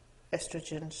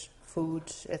estrogens,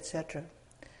 foods, etc.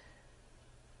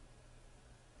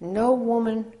 No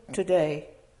woman today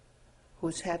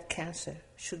who's had cancer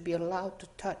should be allowed to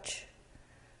touch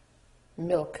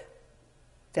milk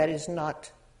that is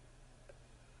not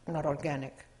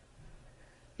organic.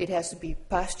 It has to be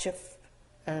pasture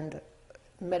and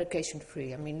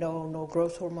medication-free. I mean, no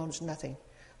growth hormones, nothing.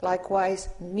 Likewise,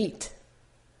 meat.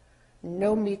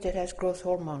 No meat that has growth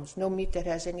hormones. No meat that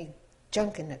has any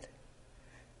junk in it.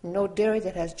 No dairy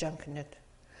that has junk in it.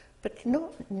 But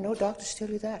no doctors tell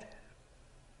you that.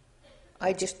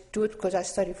 I just do it because I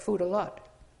study food a lot.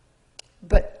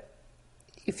 But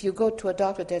if you go to a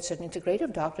doctor that's an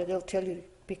integrative doctor, they'll tell you,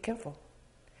 be careful.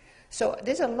 So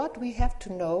there's a lot we have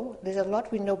to know. There's a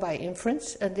lot we know by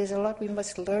inference, and there's a lot we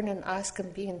must learn and ask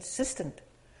and be insistent.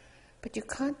 But you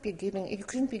couldn't be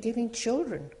giving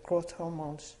children growth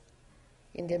hormones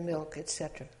in their milk,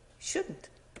 etc. Shouldn't.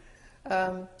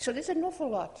 So there's an awful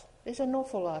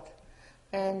lot.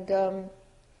 And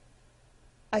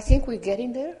I think we're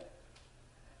getting there,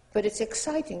 but it's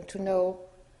exciting to know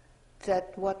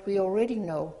that what we already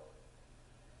know,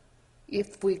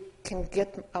 if we can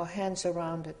get our hands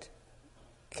around it,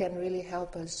 can really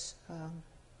help us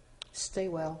stay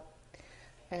well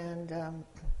and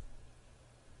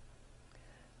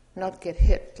not get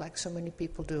hit like so many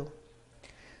people do.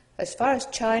 As far as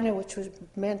China, which was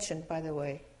mentioned, by the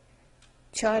way,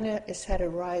 China has had a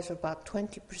rise of about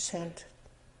 20%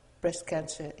 breast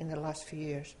cancer in the last few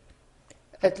years,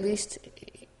 at least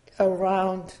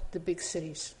around the big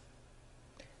cities.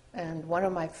 And one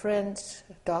of my friends,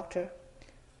 a doctor,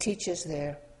 teaches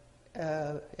there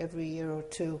every year or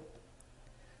two,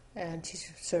 and she's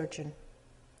a surgeon.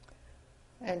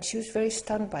 And she was very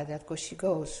stunned by that because she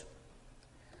goes.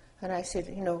 And I said,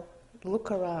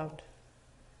 look around.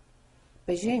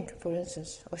 Beijing, for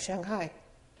instance, or Shanghai.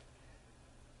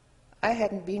 I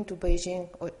hadn't been to Beijing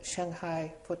or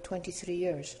Shanghai for 23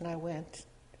 years, and I went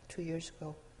 2 years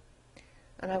ago.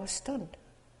 And I was stunned.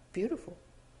 Beautiful,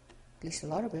 at least a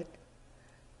lot of it.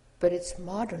 But it's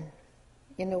modern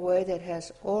in a way that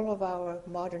has all of our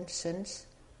modern sins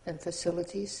and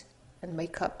facilities and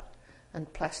makeup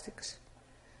and plastics.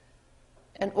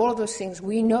 And all of those things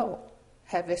we know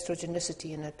have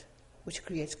estrogenicity in it, which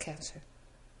creates cancer.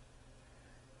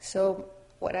 So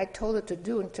what I told her to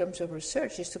do in terms of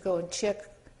research is to go and check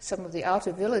some of the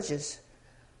outer villages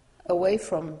away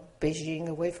from Beijing,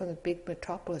 away from the big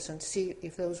metropolis, and see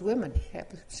if those women have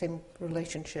the same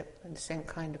relationship and the same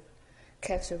kind of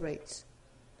cancer rates.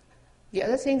 The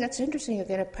other thing that's interesting,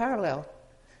 again, a parallel.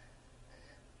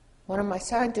 One of my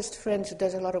scientist friends who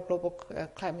does a lot of global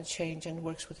climate change and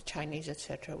works with the Chinese,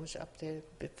 etc., was up there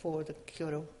before the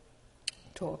Kyoto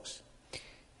talks.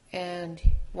 And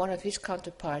one of his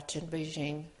counterparts in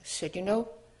Beijing said,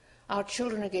 our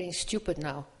children are getting stupid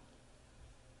now.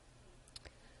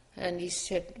 And he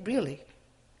said, really?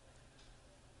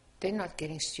 They're not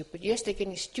getting stupid. Yes, they're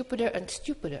getting stupider and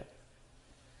stupider.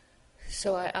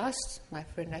 So I asked my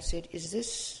friend, I said, is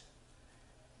this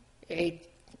a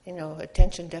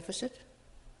attention deficit?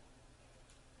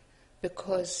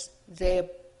 Because they're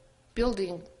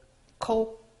building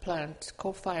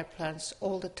coal-fired plants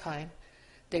all the time.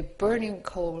 They're burning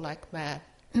coal like mad.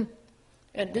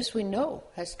 And this we know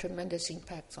has tremendous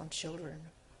impacts on children.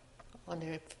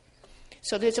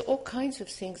 So there's all kinds of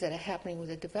things that are happening with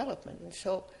the development. And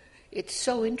so it's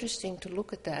so interesting to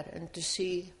look at that and to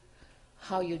see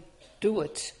how you do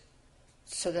it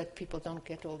so that people don't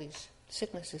get all these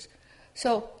sicknesses.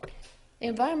 So the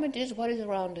environment is what is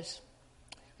around us.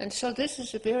 And so this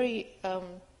is a very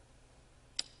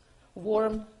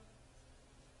warm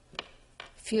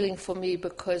feeling for me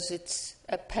because it's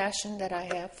a passion that I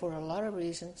have for a lot of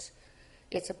reasons.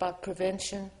 It's about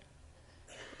prevention.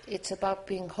 It's about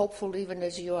being hopeful even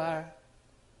as you are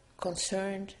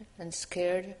concerned and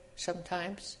scared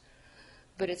sometimes.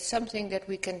 But it's something that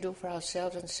we can do for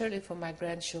ourselves and certainly for my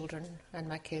grandchildren and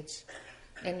my kids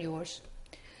and yours.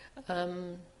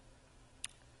 And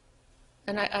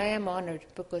I am honored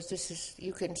because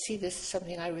you can see this is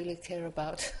something I really care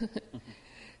about.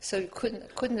 So you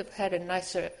couldn't have had a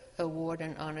nicer award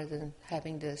and honor than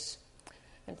having this.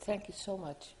 And thank you so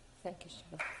much. Thank you,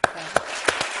 Sheila.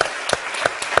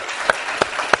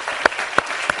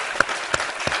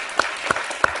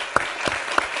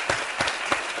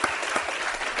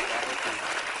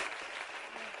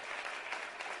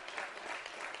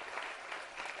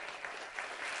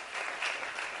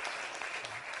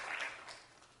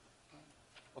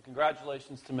 Well,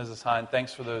 congratulations to Mrs. Hine.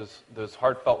 Thanks for those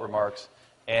heartfelt remarks.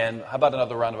 And how about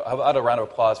a round of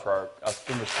applause for our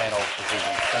distinguished panel this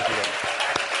evening? Thank you very much.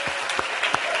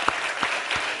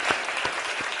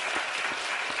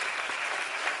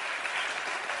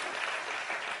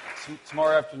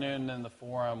 Tomorrow afternoon in the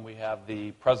forum, we have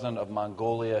the president of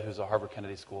Mongolia, who's a Harvard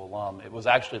Kennedy School alum. It was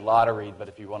actually lotteried, but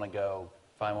if you want to go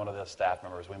find one of the staff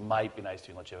members, we might be nice to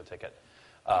you and let you have a ticket.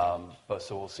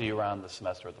 So we'll see you around the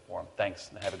semester at the forum. Thanks,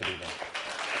 and have a good evening.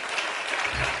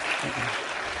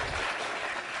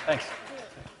 Thanks.